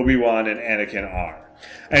than Obi-Wan and Anakin are.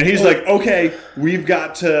 And he's like, okay, we've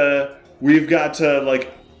got to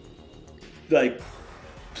like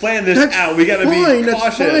plan this out. We got to be cautious.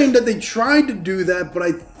 That's fine that they tried to do that, but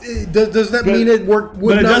does that mean it would not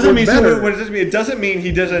work better? What it doesn't mean, it doesn't mean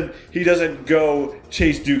he doesn't go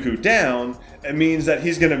chase Dooku down. It means that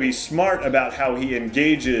he's going to be smart about how he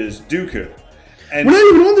engages Dooku. And we're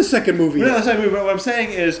not even on the second movie. No, that's not movie. But what I'm saying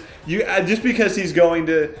is, you just because he's going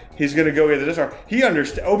to go get the Death Star,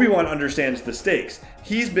 Obi-Wan understands the stakes.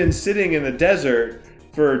 He's been sitting in the desert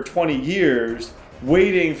for 20 years,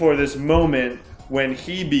 waiting for this moment when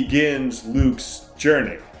he begins Luke's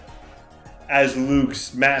journey as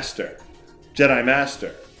Luke's master, Jedi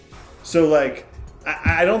Master. So, like,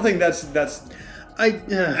 I don't think that's. I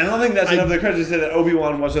don't think that's enough of the credit to say that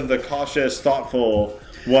Obi-Wan wasn't the cautious, thoughtful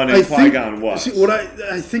one, and Qui-Gon was. See, what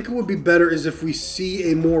I think it would be better is if we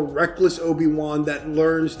see a more reckless Obi-Wan that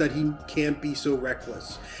learns that he can't be so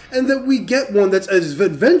reckless. And that we get one that's as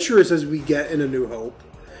adventurous as we get in A New Hope.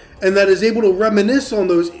 And that is able to reminisce on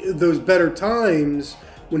those better times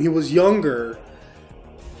when he was younger.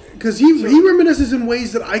 Because he reminisces in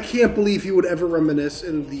ways that I can't believe he would ever reminisce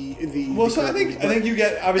in the. Well, so I think you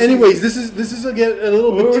get obviously. Anyways, this is again a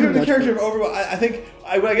little bit too much. The character of Obi-Wan.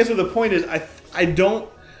 I guess what the point is, I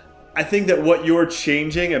think that what you're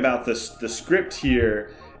changing about the script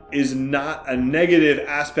here is not a negative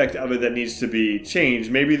aspect of it that needs to be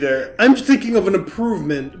changed. Maybe I'm thinking of an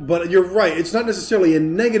improvement, but you're right. It's not necessarily a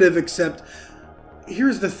negative, except.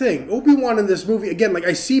 Here's the thing. Obi-Wan in this movie, again, like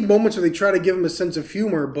I see moments where they try to give him a sense of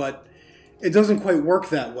humor, but it doesn't quite work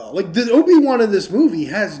that well. Like the Obi-Wan in this movie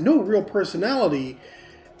has no real personality,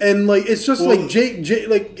 and like it's just like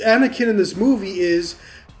like Anakin in this movie is,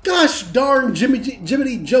 gosh darn Jiminy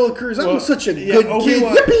Jillikers, I'm such a good kid.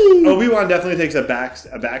 Yippee! Obi-Wan definitely takes a back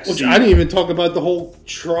seat. I didn't even talk about the whole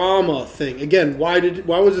trauma thing. Again, why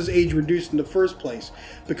was his age reduced in the first place?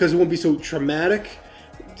 Because it won't be so traumatic.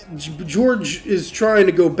 George is trying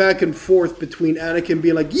to go back and forth between Anakin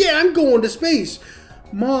being like, yeah, I'm going to space.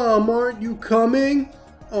 Mom, aren't you coming?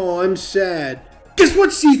 Oh, I'm sad. Guess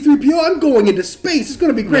what, C-3PO? I'm going into space. It's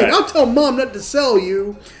going to be great. Right. I'll tell Mom not to sell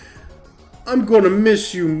you. I'm going to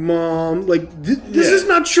miss you, Mom. Like, this is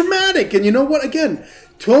not traumatic. And you know what? Again,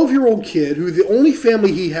 12-year-old kid who the only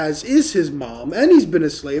family he has is his mom, and he's been a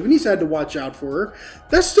slave, and he's had to watch out for her.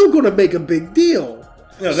 That's still going to make a big deal.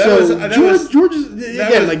 No, George's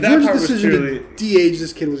decision to de-age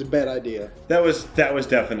this kid was a bad idea. That was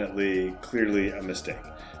definitely clearly a mistake.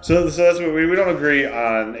 So that's what we don't agree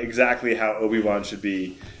on exactly how Obi-Wan should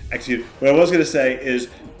be executed. What I was going to say is,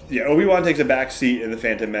 Obi-Wan takes a back seat in The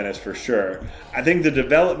Phantom Menace for sure. I think the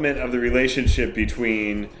development of the relationship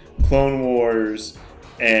between Clone Wars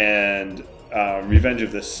and Revenge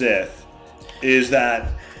of the Sith is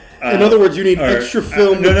that. In other words, you need extra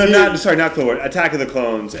film. Not Clone Wars. Attack of the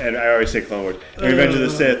Clones, and I always say Clone Wars. And Revenge of the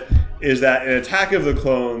Sith is that in Attack of the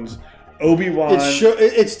Clones, Obi-Wan.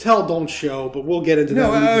 It's tell, don't show, but we'll get into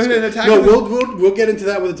that. We'll get into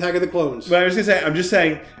that with Attack of the Clones. But I'm just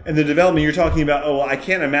saying, in the development, you're talking about, I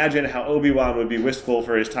can't imagine how Obi-Wan would be wistful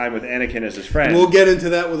for his time with Anakin as his friend. We'll get into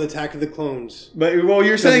that with Attack of the Clones. But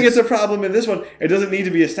you're saying it's a problem in this one. It doesn't need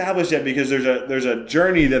to be established yet because there's a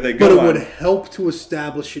journey that they go on. But it would help to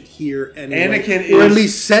establish it here anyway. Anakin or at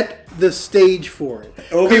least set the stage for it.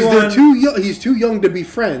 Because he's too young to be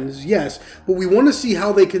friends, yes, but we want to see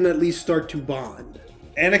how they can at least start to bond.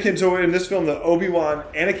 So in this film,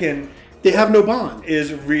 Anakin, they have no bond.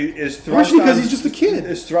 Is thrust partially because he's just a kid.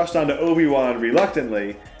 Is thrust onto Obi-Wan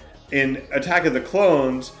reluctantly. In Attack of the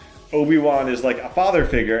Clones, Obi-Wan is like a father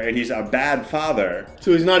figure, and he's a bad father.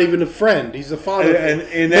 So he's not even a friend; he's a father.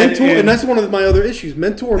 And that's one of my other issues.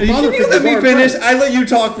 Mentor and father figures. Let me finish. I let you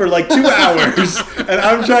talk for like 2 hours, and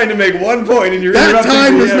I'm trying to make one point, and you're interrupting me. That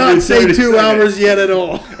time does not say 2 hours yet at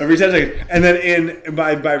all. Every 10 seconds, and then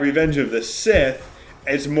by Revenge of the Sith,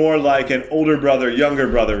 it's more like an older brother, younger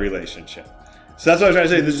brother relationship. So that's what I was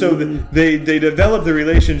trying to say. So they develop the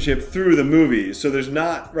relationship through the movies. So there's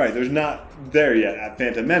not there yet at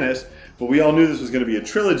Phantom Menace, but we all knew this was going to be a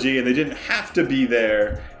trilogy, and they didn't have to be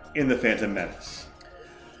there in the Phantom Menace.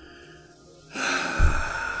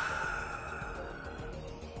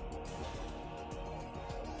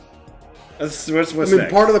 What's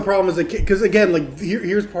next? Part of the problem is because again, like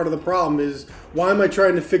here's part of the problem is why am I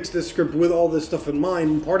trying to fix this script with all this stuff in mind?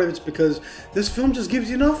 And part of it's because this film just gives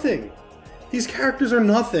you nothing. These characters are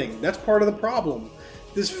nothing. That's part of the problem.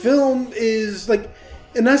 This film is like,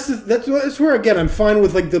 and that's where again I'm fine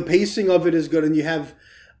with like the pacing of it is good, and you have.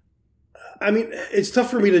 I mean, it's tough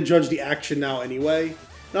for me to judge the action now anyway.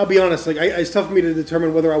 And I'll be honest, like it's tough for me to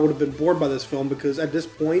determine whether I would have been bored by this film because at this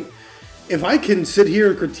point, if I can sit here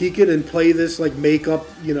and critique it and play this like make up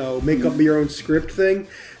your own script thing,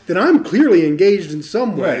 then I'm clearly engaged in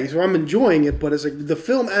some way. Right. So I'm enjoying it. But as the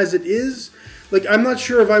film as it is. Like, I'm not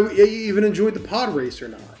sure if I even enjoyed the pod race or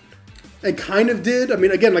not. It kind of did. I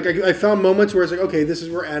mean, again, like I found moments where it's like, okay, this is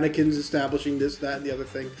where Anakin's establishing this, that, and the other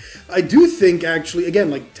thing. I do think, actually,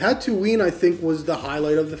 again, like Tatooine, I think was the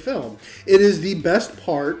highlight of the film. It is the best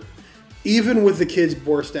part, even with the kids'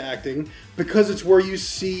 burst acting, because it's where you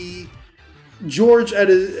see George at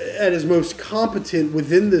his most competent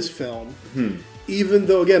within this film. Even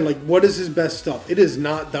though, again, like, what is his best stuff? It is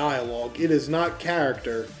not dialogue. It is not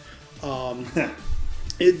character.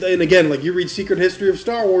 And again, like, you read Secret History of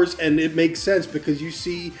Star Wars, and it makes sense because you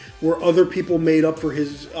see where other people made up for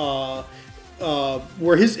his,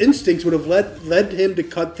 where his instincts would have led him to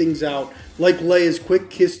cut things out, like Leia's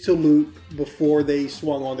quick kiss to Luke before they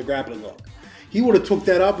swung on the grappling hook. He would have took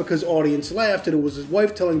that out because audience laughed, and it was his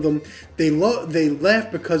wife telling them they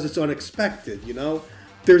laugh because it's unexpected. You know,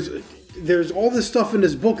 there's all this stuff in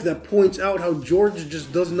this book that points out how George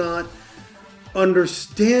just does not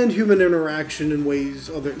understand human interaction in ways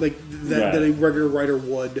that a regular writer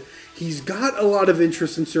would. He's got a lot of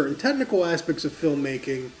interest in certain technical aspects of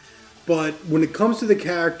filmmaking, but when it comes to the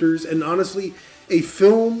characters, and honestly, a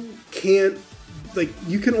film can't, like,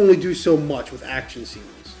 you can only do so much with action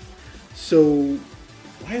scenes. So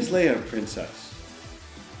why is Leia a princess?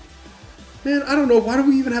 Man, I don't know. Why do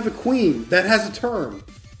we even have a queen? That has a term.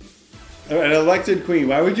 An elected queen.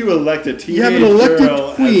 Why would you elect a teenage you have an elected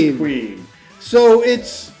girl queen. as queen? So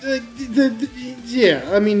it's yeah.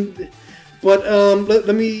 I mean, but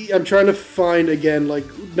let me. I'm trying to find again. Like,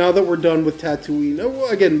 now that we're done with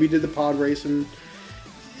Tatooine, again we did the pod race, and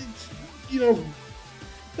it's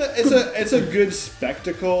a good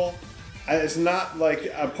spectacle. It's not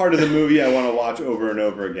like a part of the movie I want to watch over and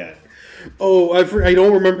over again. Oh, I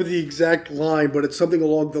don't remember the exact line, but it's something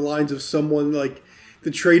along the lines of someone like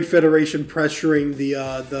the Trade Federation pressuring the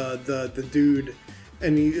dude.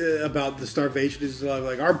 And about the starvation is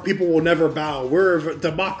like, our people will never bow. We're a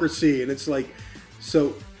democracy, and it's like,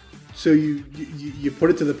 so you put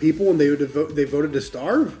it to the people, and they voted to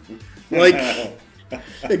starve. Like,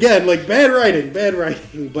 again, like bad writing.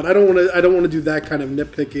 But I don't want to do that kind of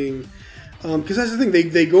nitpicking, because that's the thing.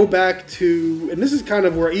 They go back to, and this is kind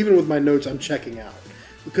of where even with my notes I'm checking out.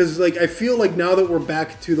 Because, like, I feel like now that we're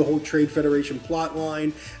back to the whole Trade Federation plot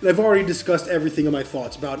line, and I've already discussed everything in my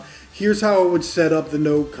thoughts about here's how I would set up the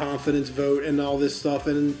no confidence vote and all this stuff,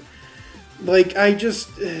 and, like, this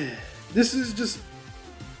is just,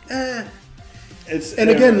 It's,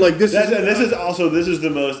 and again, like, this is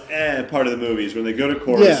the most part of the movies when they go to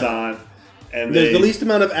Coruscant, and there's the least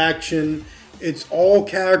amount of action. It's all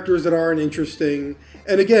characters that aren't interesting.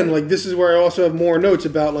 And again, like, this is where I also have more notes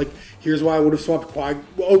about, like, here's why I would have swapped Qui-Gon.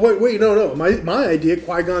 Oh, wait, no. My idea,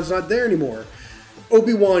 Qui-Gon's not there anymore.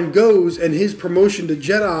 Obi-Wan goes, and his promotion to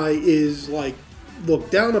Jedi is, like,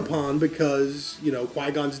 looked down upon because,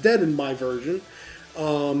 Qui-Gon's dead in my version.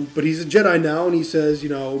 But he's a Jedi now, and he says,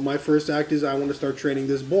 my first act is I want to start training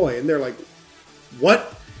this boy. And they're like,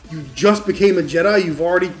 what? You just became a Jedi?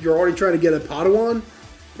 You're already trying to get a Padawan?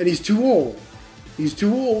 And he's too old. He's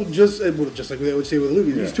too old, just like they would say with Luke.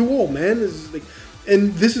 He's too old, man.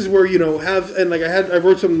 And this is where I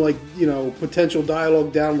wrote some potential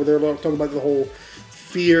dialogue down where they're talking about the whole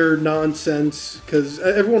fear nonsense, because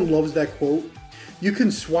everyone loves that quote. You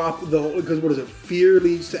can swap because what is it? Fear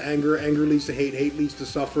leads to anger, anger leads to hate, hate leads to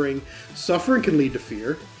suffering. Suffering can lead to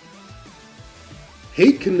fear.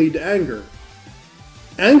 Hate can lead to anger.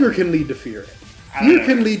 Anger can lead to fear. Fear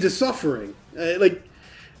can lead to suffering.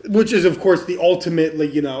 Which is, of course, the ultimate, A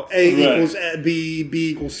equals B, B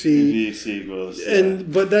equals C. B equals,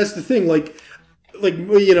 But that's the thing, I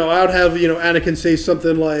would have, Anakin say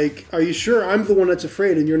something like, are you sure I'm the one that's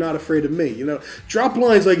afraid and you're not afraid of me? Drop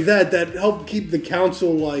lines like that help keep the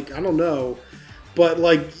council, I don't know. But,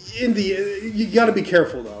 you got to be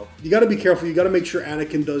careful, though. You got to be careful. You got to make sure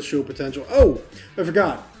Anakin does show potential. Oh, I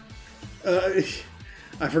forgot. I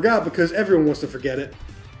forgot because everyone wants to forget it.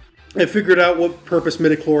 I figured out what purpose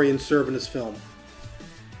midichlorians serve in this film.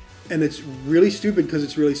 And it's really stupid because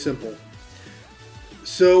it's really simple.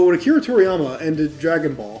 So when Akira Toriyama ended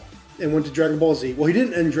Dragon Ball and went to Dragon Ball Z, well, he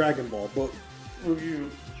didn't end Dragon Ball, but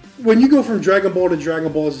when you go from Dragon Ball to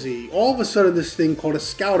Dragon Ball Z, all of a sudden this thing called a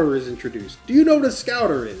Scouter is introduced. Do you know what a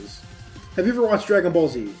Scouter is? Have you ever watched Dragon Ball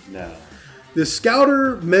Z? No. The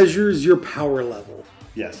Scouter measures your power level.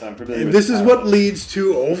 Yes, I'm familiar and with this is what leads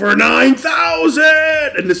to over 9,000!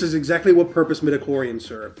 And this is exactly what purpose midichlorians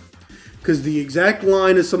serve. Because the exact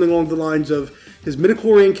line is something along the lines of, his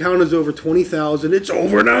midichlorian count is over 20,000, it's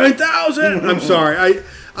over 9,000! I'm sorry,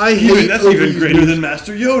 I hate that's even greater than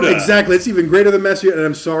Master Yoda. Exactly, it's even greater than Master Yoda, and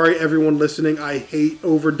I'm sorry everyone listening, I hate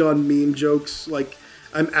overdone meme jokes,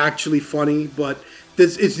 I'm actually funny, but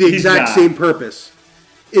it's the exact same purpose.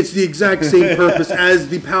 It's the exact same purpose as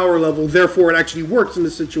the power level. Therefore, it actually works in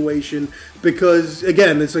the situation because,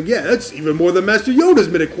 again, it's like, yeah, that's even more than Master Yoda's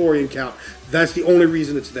midichlorian count. That's the only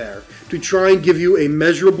reason it's there. To try and give you a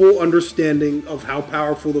measurable understanding of how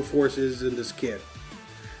powerful the Force is in this kid.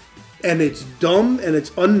 And it's dumb and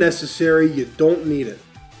it's unnecessary. You don't need it.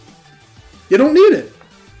 You don't need it.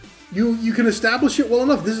 You can establish it well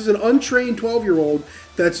enough. This is an untrained 12-year-old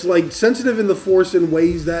that's like sensitive in the Force in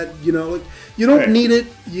ways that, you know, like, you don't need it.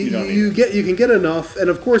 You can get enough. And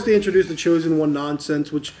of course they introduced the Chosen One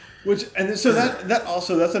nonsense, which so that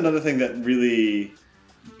also, that's another thing that really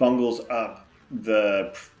bungles up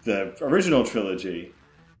the original trilogy,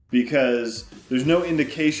 because there's no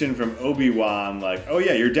indication from Obi-Wan like, oh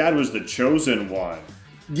yeah, your dad was the Chosen One.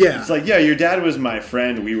 Yeah. It's like, yeah, your dad was my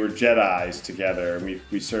friend. We were Jedis together, and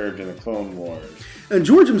we served in the Clone Wars. And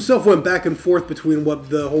George himself went back and forth between what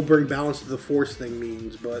the whole bring balance to the Force thing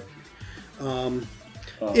means, but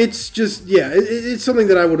it's just, it's something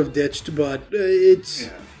that I would have ditched, but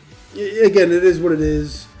again, it is what it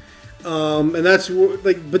is. And that's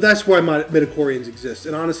but that's why my midichlorians exist.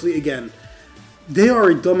 And honestly, again, they are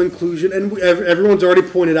a dumb inclusion, and everyone's already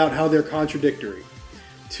pointed out how they're contradictory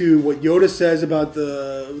to what Yoda says about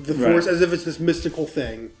the Force, as if it's this mystical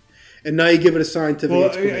thing, and now you give it a scientific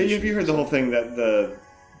explanation. Have you heard the whole thing that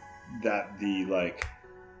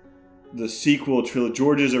the sequel trilogy,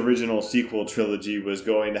 George's original sequel trilogy, was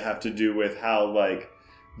going to have to do with how like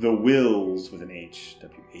the wills with an H,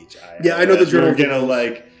 W-H-I. Yeah, I know the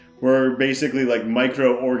journal. We're basically like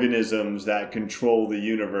microorganisms that control the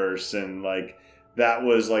universe, and like that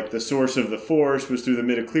was like the source of the Force was through the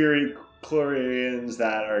midichlorians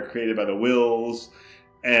that are created by the wills,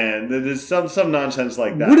 and there's some nonsense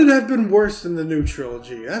like that. Would it have been worse than the new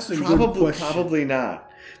trilogy? That's a good question. Probably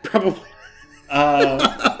not. Probably.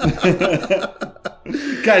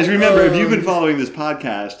 Guys, remember, if you've been following this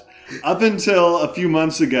podcast, up until a few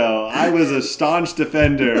months ago, I was a staunch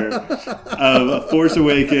defender of Force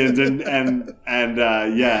Awakens, and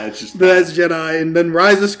it's just The Last Jedi, and then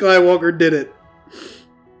Rise of Skywalker did it.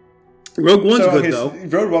 Rogue One's good,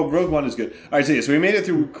 though. Rogue One is good. All right, so we made it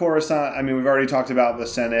through Coruscant. I mean, we've already talked about the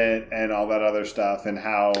Senate and all that other stuff, and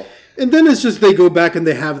how... And then it's just they go back and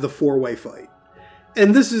they have the four-way fight.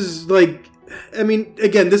 And this is like... I mean,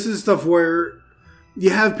 again, this is stuff where you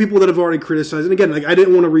have people that have already criticized. And again, like, I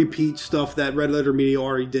didn't want to repeat stuff that Red Letter Media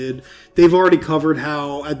already did. They've already covered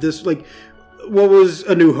how at this... like, what was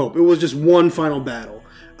A New Hope? It was just one final battle.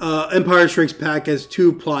 Empire Strikes Back has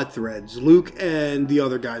 2 plot threads. Luke and the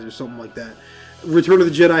other guys or something like that. Return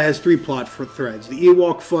of the Jedi has 3 plot threads. The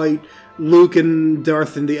Ewok fight, Luke and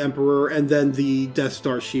Darth and the Emperor, and then the Death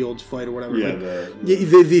Star Shields fight or whatever. Yeah,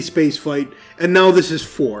 the space fight. And now this is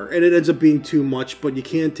 4. And it ends up being too much, but you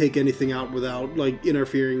can't take anything out without like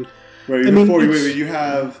interfering. Right, you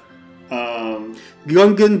have...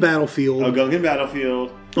 Gungan Battlefield. Gungan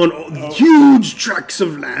Battlefield. On huge tracts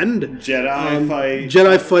of land.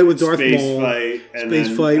 Jedi fight with Darth Maul.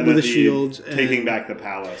 Space fight with the shields. Taking back the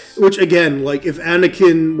palace. Which, again, like, if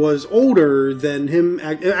Anakin was older than him...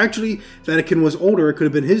 Actually, if Anakin was older, it could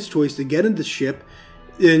have been his choice to get in the ship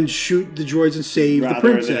and shoot the droids and save the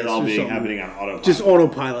princess. Rather than it all being happening on autopilot. Just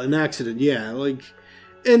autopilot, an accident, yeah. Like,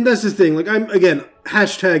 and that's the thing. Like, I'm, again,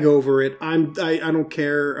 hashtag over it. I don't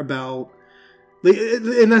care about... Like,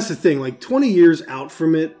 and that's the thing, like 20 years out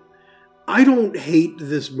from it, I don't hate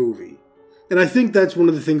this movie. And I think that's one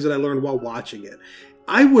of the things that I learned while watching it.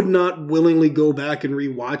 I would not willingly go back and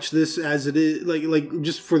rewatch this as it is, like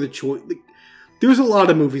just for the choice. Like, there's a lot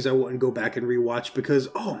of movies I wouldn't go back and rewatch because,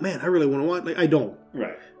 oh man, I really want to watch. Like, I don't.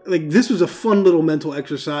 Right. Like, this was a fun little mental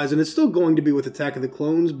exercise, and it's still going to be with Attack of the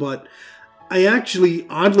Clones, but I actually,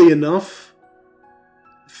 oddly enough,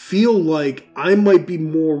 feel like I might be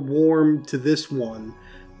more warm to this one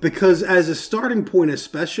because as a starting point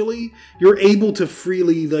especially, you're able to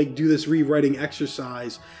freely like do this rewriting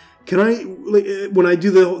exercise. Can I, like, when I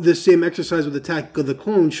do this same exercise with Attack of the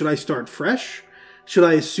Clones, should I start fresh? Should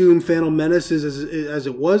I assume Phantom Menace is as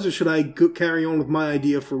it was, or should I carry on with my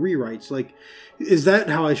idea for rewrites? Like, is that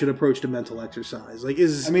how I should approach the mental exercise? Like,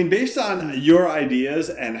 I mean, based on your ideas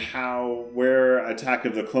and where Attack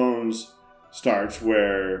of the Clones starts,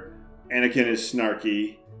 where Anakin is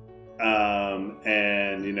snarky, and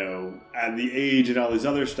at the age and all these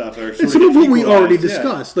other stuff are sort and some of what we already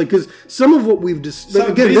discussed, like, because some of what we've discussed,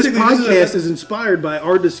 again, this podcast is inspired by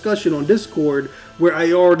our discussion on Discord, where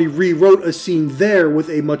I already rewrote a scene there with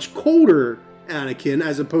a much colder Anakin,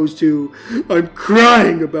 as opposed to I'm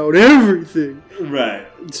crying about everything. Right.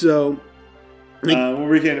 So, Well,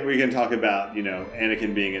 we can talk about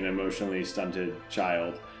Anakin being an emotionally stunted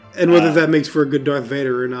child, and whether that makes for a good Darth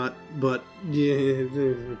Vader or not. But yeah,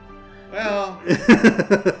 well,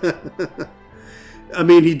 I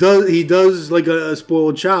mean, he does like a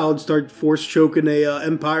spoiled child start force choking a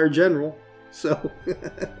Empire general. So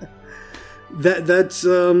that's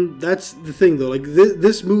the thing though. Like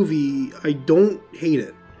this movie, I don't hate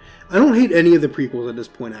it. I don't hate any of the prequels at this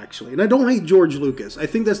point, actually. And I don't hate George Lucas. I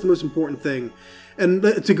think that's the most important thing. And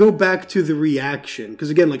to go back to the reaction, because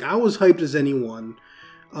again, like, I was hyped as anyone.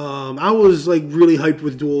 I was, like, really hyped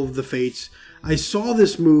with Duel of the Fates. I saw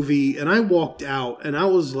this movie, and I walked out, and I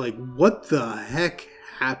was like, what the heck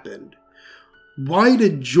happened? Why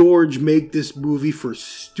did George make this movie for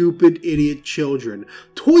stupid, idiot children?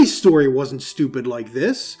 Toy Story wasn't stupid like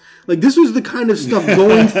this. Like, this was the kind of stuff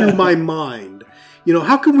going through my mind.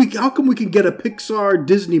 How come we can get a Pixar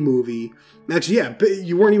Disney movie? Actually, yeah,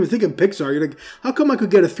 you weren't even thinking Pixar. You're like, how come I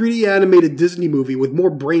could get a 3D animated Disney movie with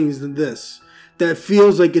more brains than this? That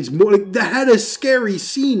feels like it's more like that had a scary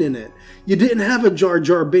scene in it. You didn't have a Jar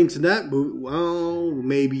Jar Binks in that movie. Well,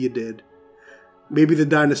 maybe you did. Maybe the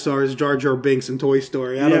dinosaur is Jar Jar Binks in Toy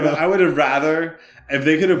Story. I don't know. But I would have rather if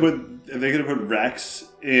they could have put Rex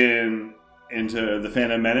into the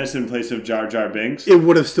Phantom Menace in place of Jar Jar Binks. It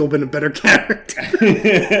would have still been a better character.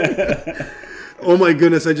 Oh my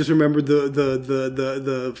goodness! I just remembered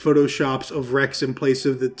the photoshops of Rex in place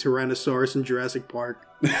of the Tyrannosaurus in Jurassic Park.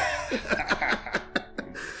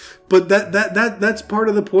 But that's part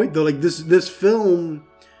of the point, though. Like this film,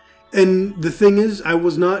 and the thing is, I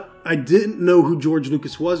didn't know who George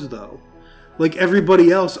Lucas was, though. Like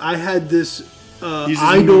everybody else, I had this he's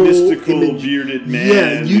idol, mystical image. Bearded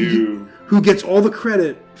man. Who gets all the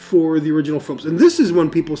credit for the original films. And this is when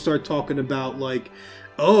people start talking about, like,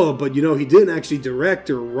 oh, but, he didn't actually direct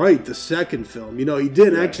or write the second film. He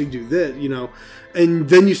didn't actually do this, And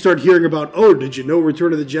then you start hearing about, oh, did you know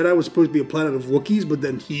Return of the Jedi was supposed to be a planet of Wookiees, but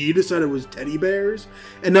then he decided it was teddy bears?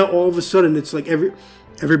 And now all of a sudden it's like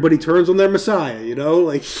everybody turns on their Messiah,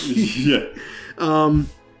 Like, yeah. And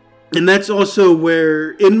that's also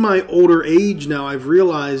where, in my older age now, I've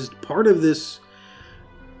realized part of this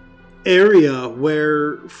area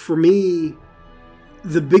where, for me,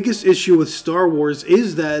 the biggest issue with Star Wars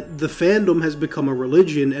is that the fandom has become a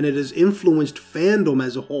religion and it has influenced fandom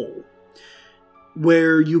as a whole.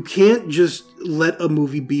 Where you can't just let a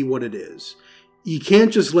movie be what it is. You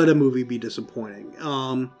can't just let a movie be disappointing.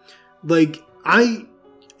 You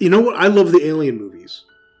know what? I love the Alien movies.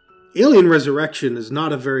 Alien Resurrection is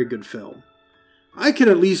not a very good film. I can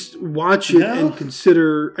at least watch it and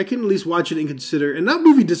consider. And that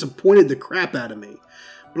movie disappointed the crap out of me.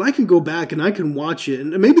 But I can go back and I can watch it.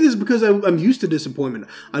 And maybe this is because I'm used to disappointment.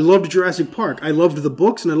 I loved Jurassic Park. I loved the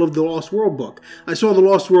books and I loved the Lost World book. I saw the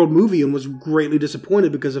Lost World movie and was greatly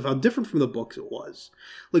disappointed because of how different from the books it was.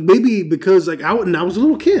 Like maybe because I was a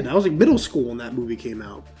little kid. I was like middle school when that movie came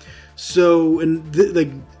out. So,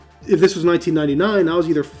 if this was 1999, I was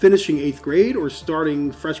either finishing 8th grade or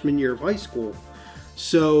starting freshman year of high school.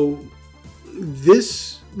 So,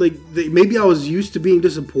 maybe I was used to being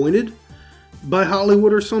disappointed by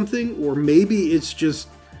Hollywood or something, or maybe it's just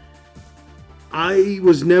I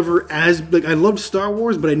was never I loved Star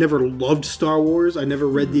Wars, but I never loved Star Wars. I never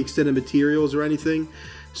read the extended materials or anything.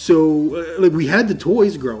 So, we had the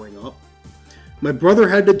toys growing up. My brother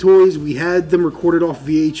had the toys. We had them recorded off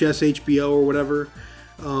VHS, HBO, or whatever.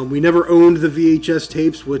 We never owned the VHS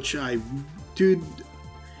tapes, which I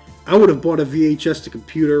would have bought a VHS to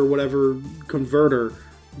computer or whatever converter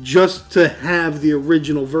just to have the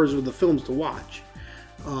original version of the films to watch.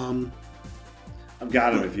 I've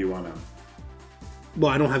got them if you want them. Well,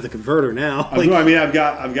 I don't have the converter now. I've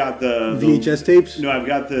got the VHS tapes. No, I've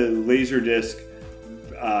got the Laserdisc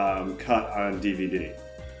cut on DVD.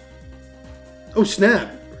 Oh snap!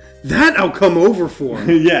 That I'll come over for.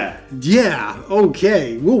 Yeah. Yeah.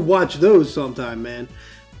 Okay, we'll watch those sometime, man.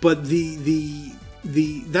 But that's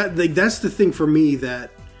the thing for me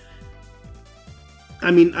that.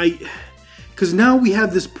 Because now we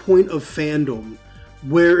have this point of fandom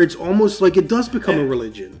where it's almost like it does become a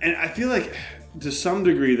religion. And I feel like, to some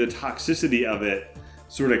degree, the toxicity of it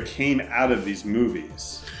sort of came out of these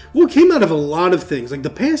movies. Well, it came out of a lot of things. Like, the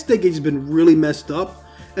past decade's been really messed up.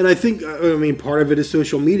 And I think, part of it is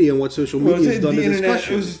social media and what social media has done to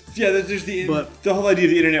discussion. There's the whole idea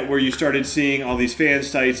of the internet where you started seeing all these fan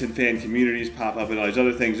sites and fan communities pop up and all these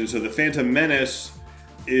other things. And so the Phantom Menace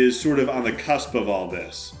is sort of on the cusp of all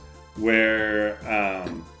this, where...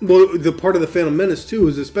 Well, the part of the Phantom Menace, too,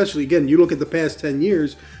 is especially, again, you look at the past 10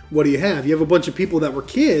 years, what do you have? You have a bunch of people that were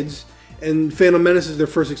kids, and Phantom Menace is their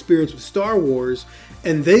first experience with Star Wars,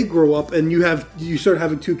 and they grow up, and you start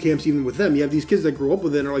having two camps even with them. You have these kids that grow up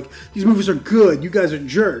with it and are like, these movies are good, you guys are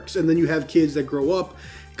jerks, and then you have kids that grow up,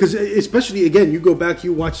 because especially, again, you go back,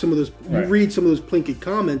 you watch some of those, you read some of those Plinkett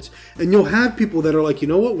comments, and you'll have people that are like, you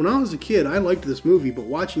know what, when I was a kid, I liked this movie, but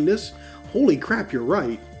watching this, holy crap, you're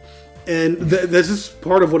right. And this is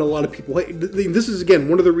part of what a lot of people hate. This is, again,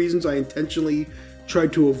 one of the reasons I intentionally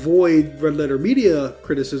tried to avoid Red Letter Media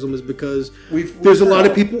criticism, is because there's a lot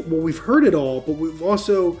of people, well, we've heard it all, but we've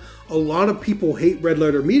also, a lot of people hate Red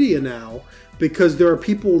Letter Media now because there are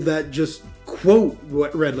people that just quote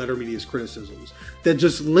Red Letter Media's criticisms, that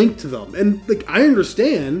just link to them. And like, I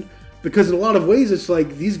understand, because in a lot of ways it's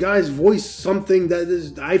like these guys voice something that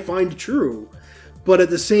is, I find true. But at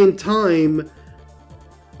the same time,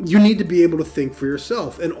 you need to be able to think for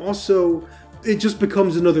yourself. And also, it just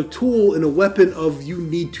becomes another tool and a weapon of, you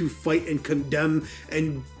need to fight and condemn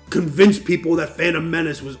and convince people that Phantom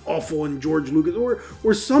Menace was awful and George Lucas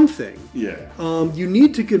or something. Yeah. You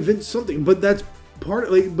need to convince something, but that's part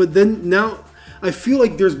of, like, but then now I feel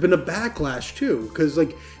like there's been a backlash too, because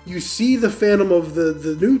like, you see the Phantom of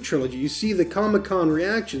the new trilogy, you see the Comic-Con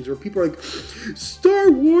reactions where people are like,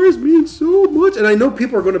 Star Wars means so much, and I know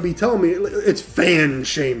people are going to be telling me it's fan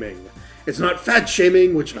shaming. It's not fat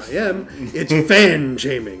shaming, which I am. It's fan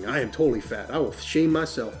shaming. I am totally fat. I will shame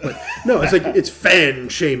myself. But no, it's like, it's fan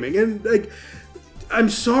shaming. And like, I'm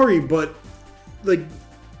sorry, but like,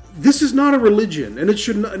 this is not a religion, and it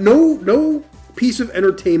should not, no piece of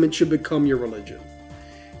entertainment should become your religion.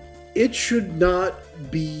 It should not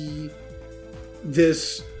be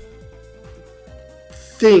this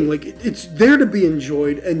thing. Like, it's there to be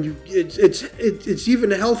enjoyed, and it's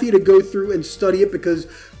even healthy to go through and study it, because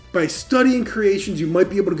by studying creations, you might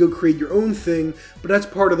be able to go create your own thing, but that's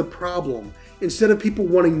part of the problem. Instead of people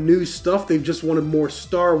wanting new stuff, they've just wanted more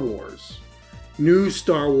Star Wars. New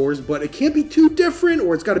Star Wars, but it can't be too different,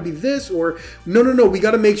 or it's got to be this, or no, we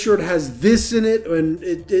got to make sure it has this in it, and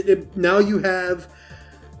it now you have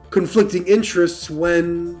conflicting interests.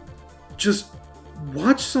 When just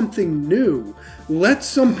watch something new. Let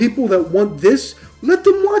some people that want this, let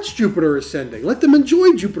them watch Jupiter Ascending. Let them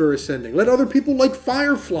enjoy Jupiter Ascending. Let other people like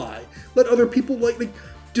Firefly. Let other people like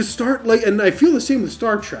just start like, and I feel the same with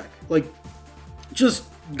Star Trek. Like, just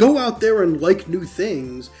go out there and like new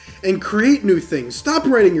things and create new things. Stop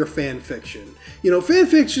writing your fan fiction. You know, fan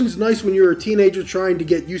fiction's nice when you're a teenager trying to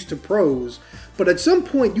get used to prose, but at some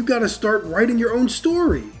point you got to start writing your own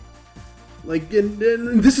story. Like, and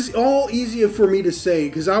this is all easier for me to say,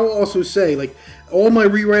 because I will also say, like, all my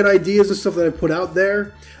rewrite ideas and stuff that I put out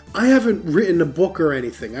there, I haven't written a book or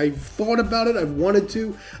anything. I've thought about it, I've wanted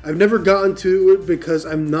to, I've never gotten to it because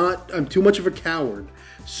I'm too much of a coward.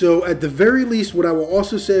 So at the very least, what I will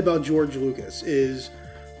also say about George Lucas is,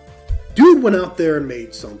 dude went out there and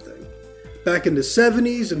made something. Back in the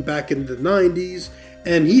 70s and back in the 90s,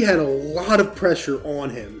 and he had a lot of pressure on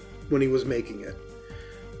him when he was making it.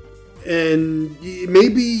 And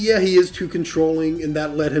maybe, yeah, he is too controlling, and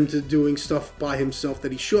that led him to doing stuff by himself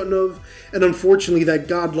that he shouldn't have. And unfortunately, that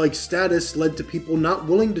godlike status led to people not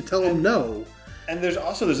willing to tell him no. And there's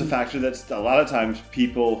a factor that's a lot of times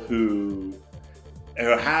people who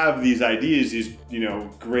have these ideas, these, you know,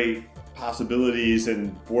 great possibilities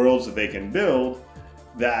and worlds that they can build,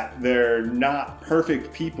 that they're not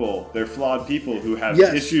perfect people. They're flawed people who have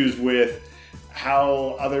issues with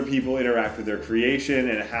how other people interact with their creation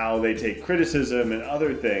and how they take criticism and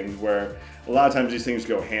other things, where a lot of times these things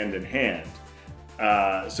go hand in hand.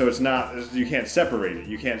 So it's not, you can't separate it.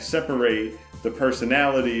 You can't separate the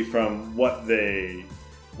personality from what they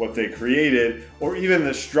created, or even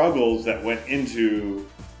the struggles that went into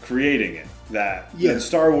creating it. That in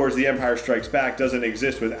Star Wars, The Empire Strikes Back doesn't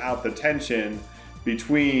exist without the tension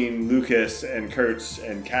between Lucas and Kurtz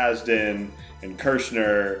and Kasdan and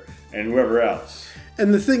Kirshner and whoever else.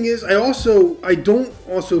 And the thing is, I don't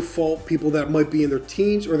also fault people that might be in their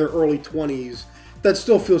teens or their early 20s that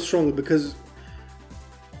still feel strongly, because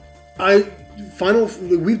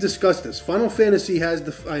we've discussed this. Final Fantasy has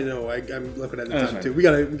I'm looking at the time too. We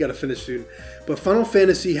gotta finish soon. But Final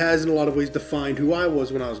Fantasy has in a lot of ways defined who I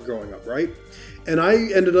was when I was growing up, right? And I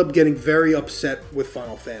ended up getting very upset with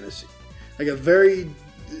Final Fantasy. I got very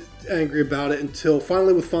angry about it until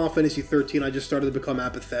finally with Final Fantasy 13 I just started to become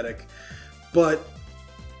apathetic. But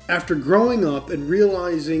after growing up and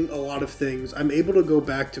realizing a lot of things, I'm able to go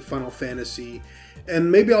back to Final Fantasy,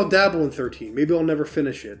 and maybe I'll dabble in 13. Maybe I'll never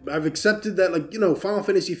finish it. I've accepted that, like, you know, Final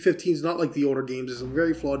Fantasy 15 is not like the older games. It's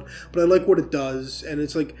very flawed, but I like what it does. And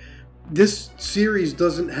it's like, this series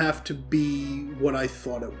doesn't have to be what I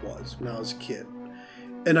thought it was when I was a kid.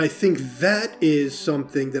 And I think that is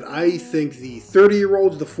something that I think the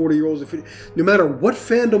 30-year-olds, the 40-year-olds, no matter what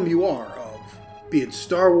fandom you are of, be it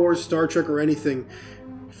Star Wars, Star Trek, or anything,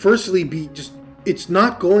 firstly, it's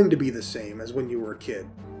not going to be the same as when you were a kid.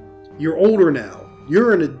 You're older now.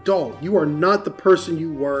 You're an adult. You are not the person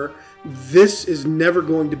you were. This is never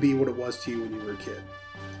going to be what it was to you when you were a kid.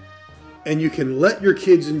 And you can let your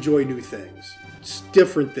kids enjoy new things. It's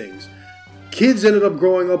different things. Kids ended up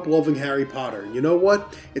growing up loving Harry Potter. You know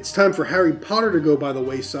what? It's time for Harry Potter to go by the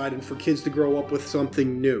wayside and for kids to grow up with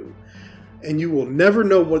something new. And you will never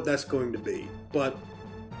know what that's going to be. But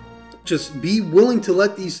just be willing to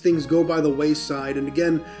let these things go by the wayside. And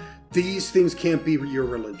again, these things can't be your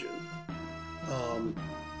religion.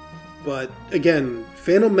 But again,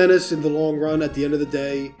 Phantom Menace in the long run, at the end of the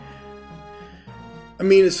day, I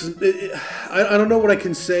mean, I don't know what I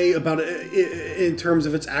can say about it in terms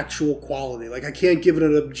of its actual quality. Like, I can't give it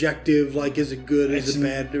an objective, like, is it good, is it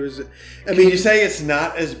bad, or is it... Can you say it's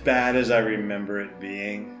not as bad as I remember it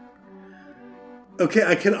being? Okay,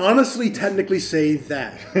 I can honestly technically say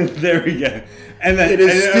that. There we go. And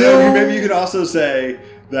then, maybe you could also say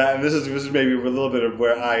that, and this is maybe a little bit of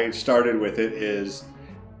where I started with it, is,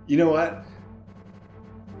 you know what?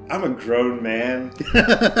 I'm a grown man.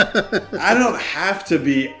 I don't have to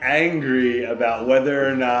be angry about whether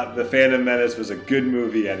or not The Phantom Menace was a good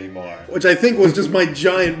movie anymore. Which I think was just my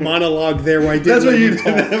giant monologue there where I did. That's what you did.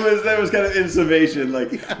 That was kind of in summation.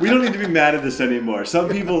 Like, we don't need to be mad at this anymore. Some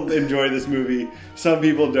people enjoy this movie. Some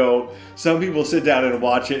people don't. Some people sit down and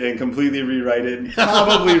watch it and completely rewrite it and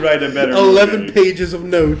probably write a better 11 movie. pages of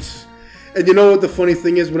notes. And you know what the funny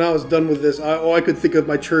thing is? When I was done with this, I could think of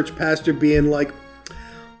my church pastor being like,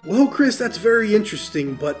 well, Chris, that's very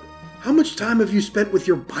interesting, but how much time have you spent with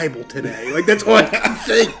your Bible today? Like, that's all I could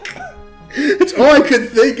think. That's all I could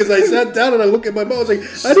think as I sat down and I look at my Bible. I was like,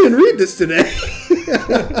 I didn't read this today.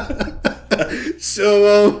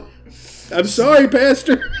 So, I'm sorry,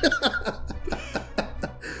 Pastor.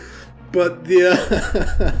 But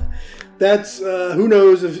that's, who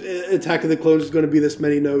knows if Attack of the Clones is going to be this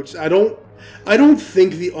many notes. I don't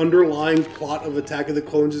think the underlying plot of Attack of the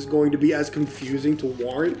Clones is going to be as confusing to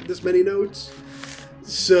warrant this many notes.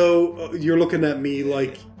 So you're looking at me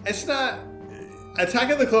like... It's not...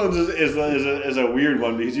 Attack of the Clones is a weird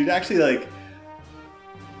one because you'd actually like...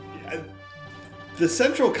 The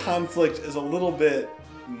central conflict is a little bit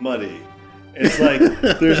muddy. It's like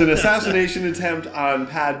there's an assassination attempt on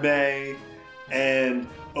Padme and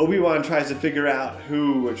Obi-Wan tries to figure out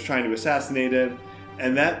who was trying to assassinate him.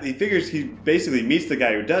 And that he figures he basically meets the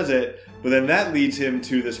guy who does it, but then that leads him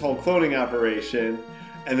to this whole cloning operation,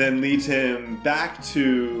 and then leads him back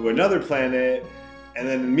to another planet. And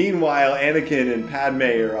then meanwhile, Anakin and Padme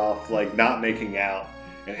are off like not making out,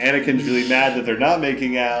 and Anakin's really mad that they're not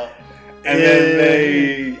making out. And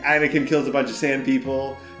then Anakin kills a bunch of sand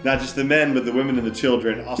people, not just the men, but the women and the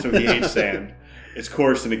children. Also, he hates sand. It's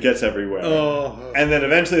coarse and it gets everywhere. Oh. And then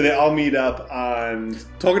eventually they all meet up on...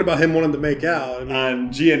 Talking about him wanting to make out. I mean, on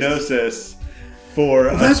Geonosis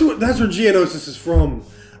for... that's where Geonosis is from.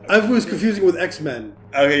 I was confusing with X-Men.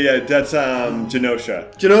 Okay, yeah, that's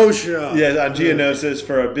Genosha. Genosha. Yeah, on Geonosis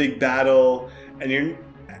for a big battle. And you're...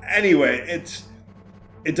 Anyway, it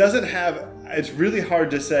doesn't have... It's really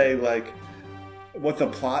hard to say, like, what the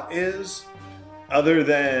plot is, other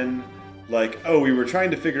than... Like, oh, we were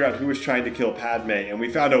trying to figure out who was trying to kill Padme, and we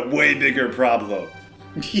found a way bigger problem.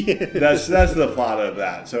 Yeah. That's the plot of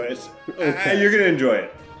that. So it's you're gonna enjoy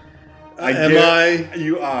it.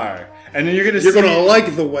 You are, and then you're gonna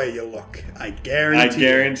like the way you look. I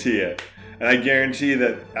guarantee it, and I guarantee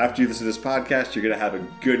that after you listen to this podcast, you're gonna have a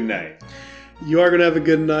good night. You are going to have a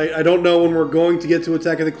good night. I don't know when we're going to get to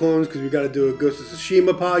Attack of the Clones because we got to do a Ghost of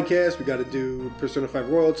Tsushima podcast. We got to do Persona 5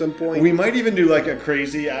 Royal at some point. We might even do like a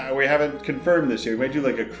crazy, we haven't confirmed this yet. We might do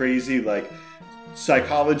like a crazy like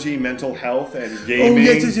psychology, mental health, and gaming. Oh,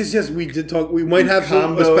 yes. We did talk. We might have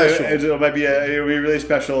a special. It'll be really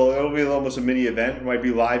special. It'll be almost a mini event. It might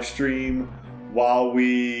be live stream while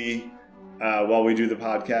we do the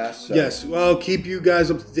podcast. So. Yes, well, I'll keep you guys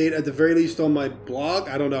up to date at the very least on my blog.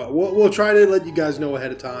 I don't know. We'll try to let you guys know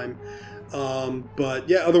ahead of time. But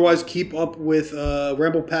yeah, otherwise keep up with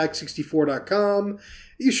RamblePack64.com.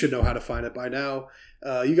 You should know how to find it by now.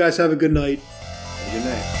 You guys have a good night. Have a good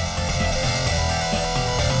night.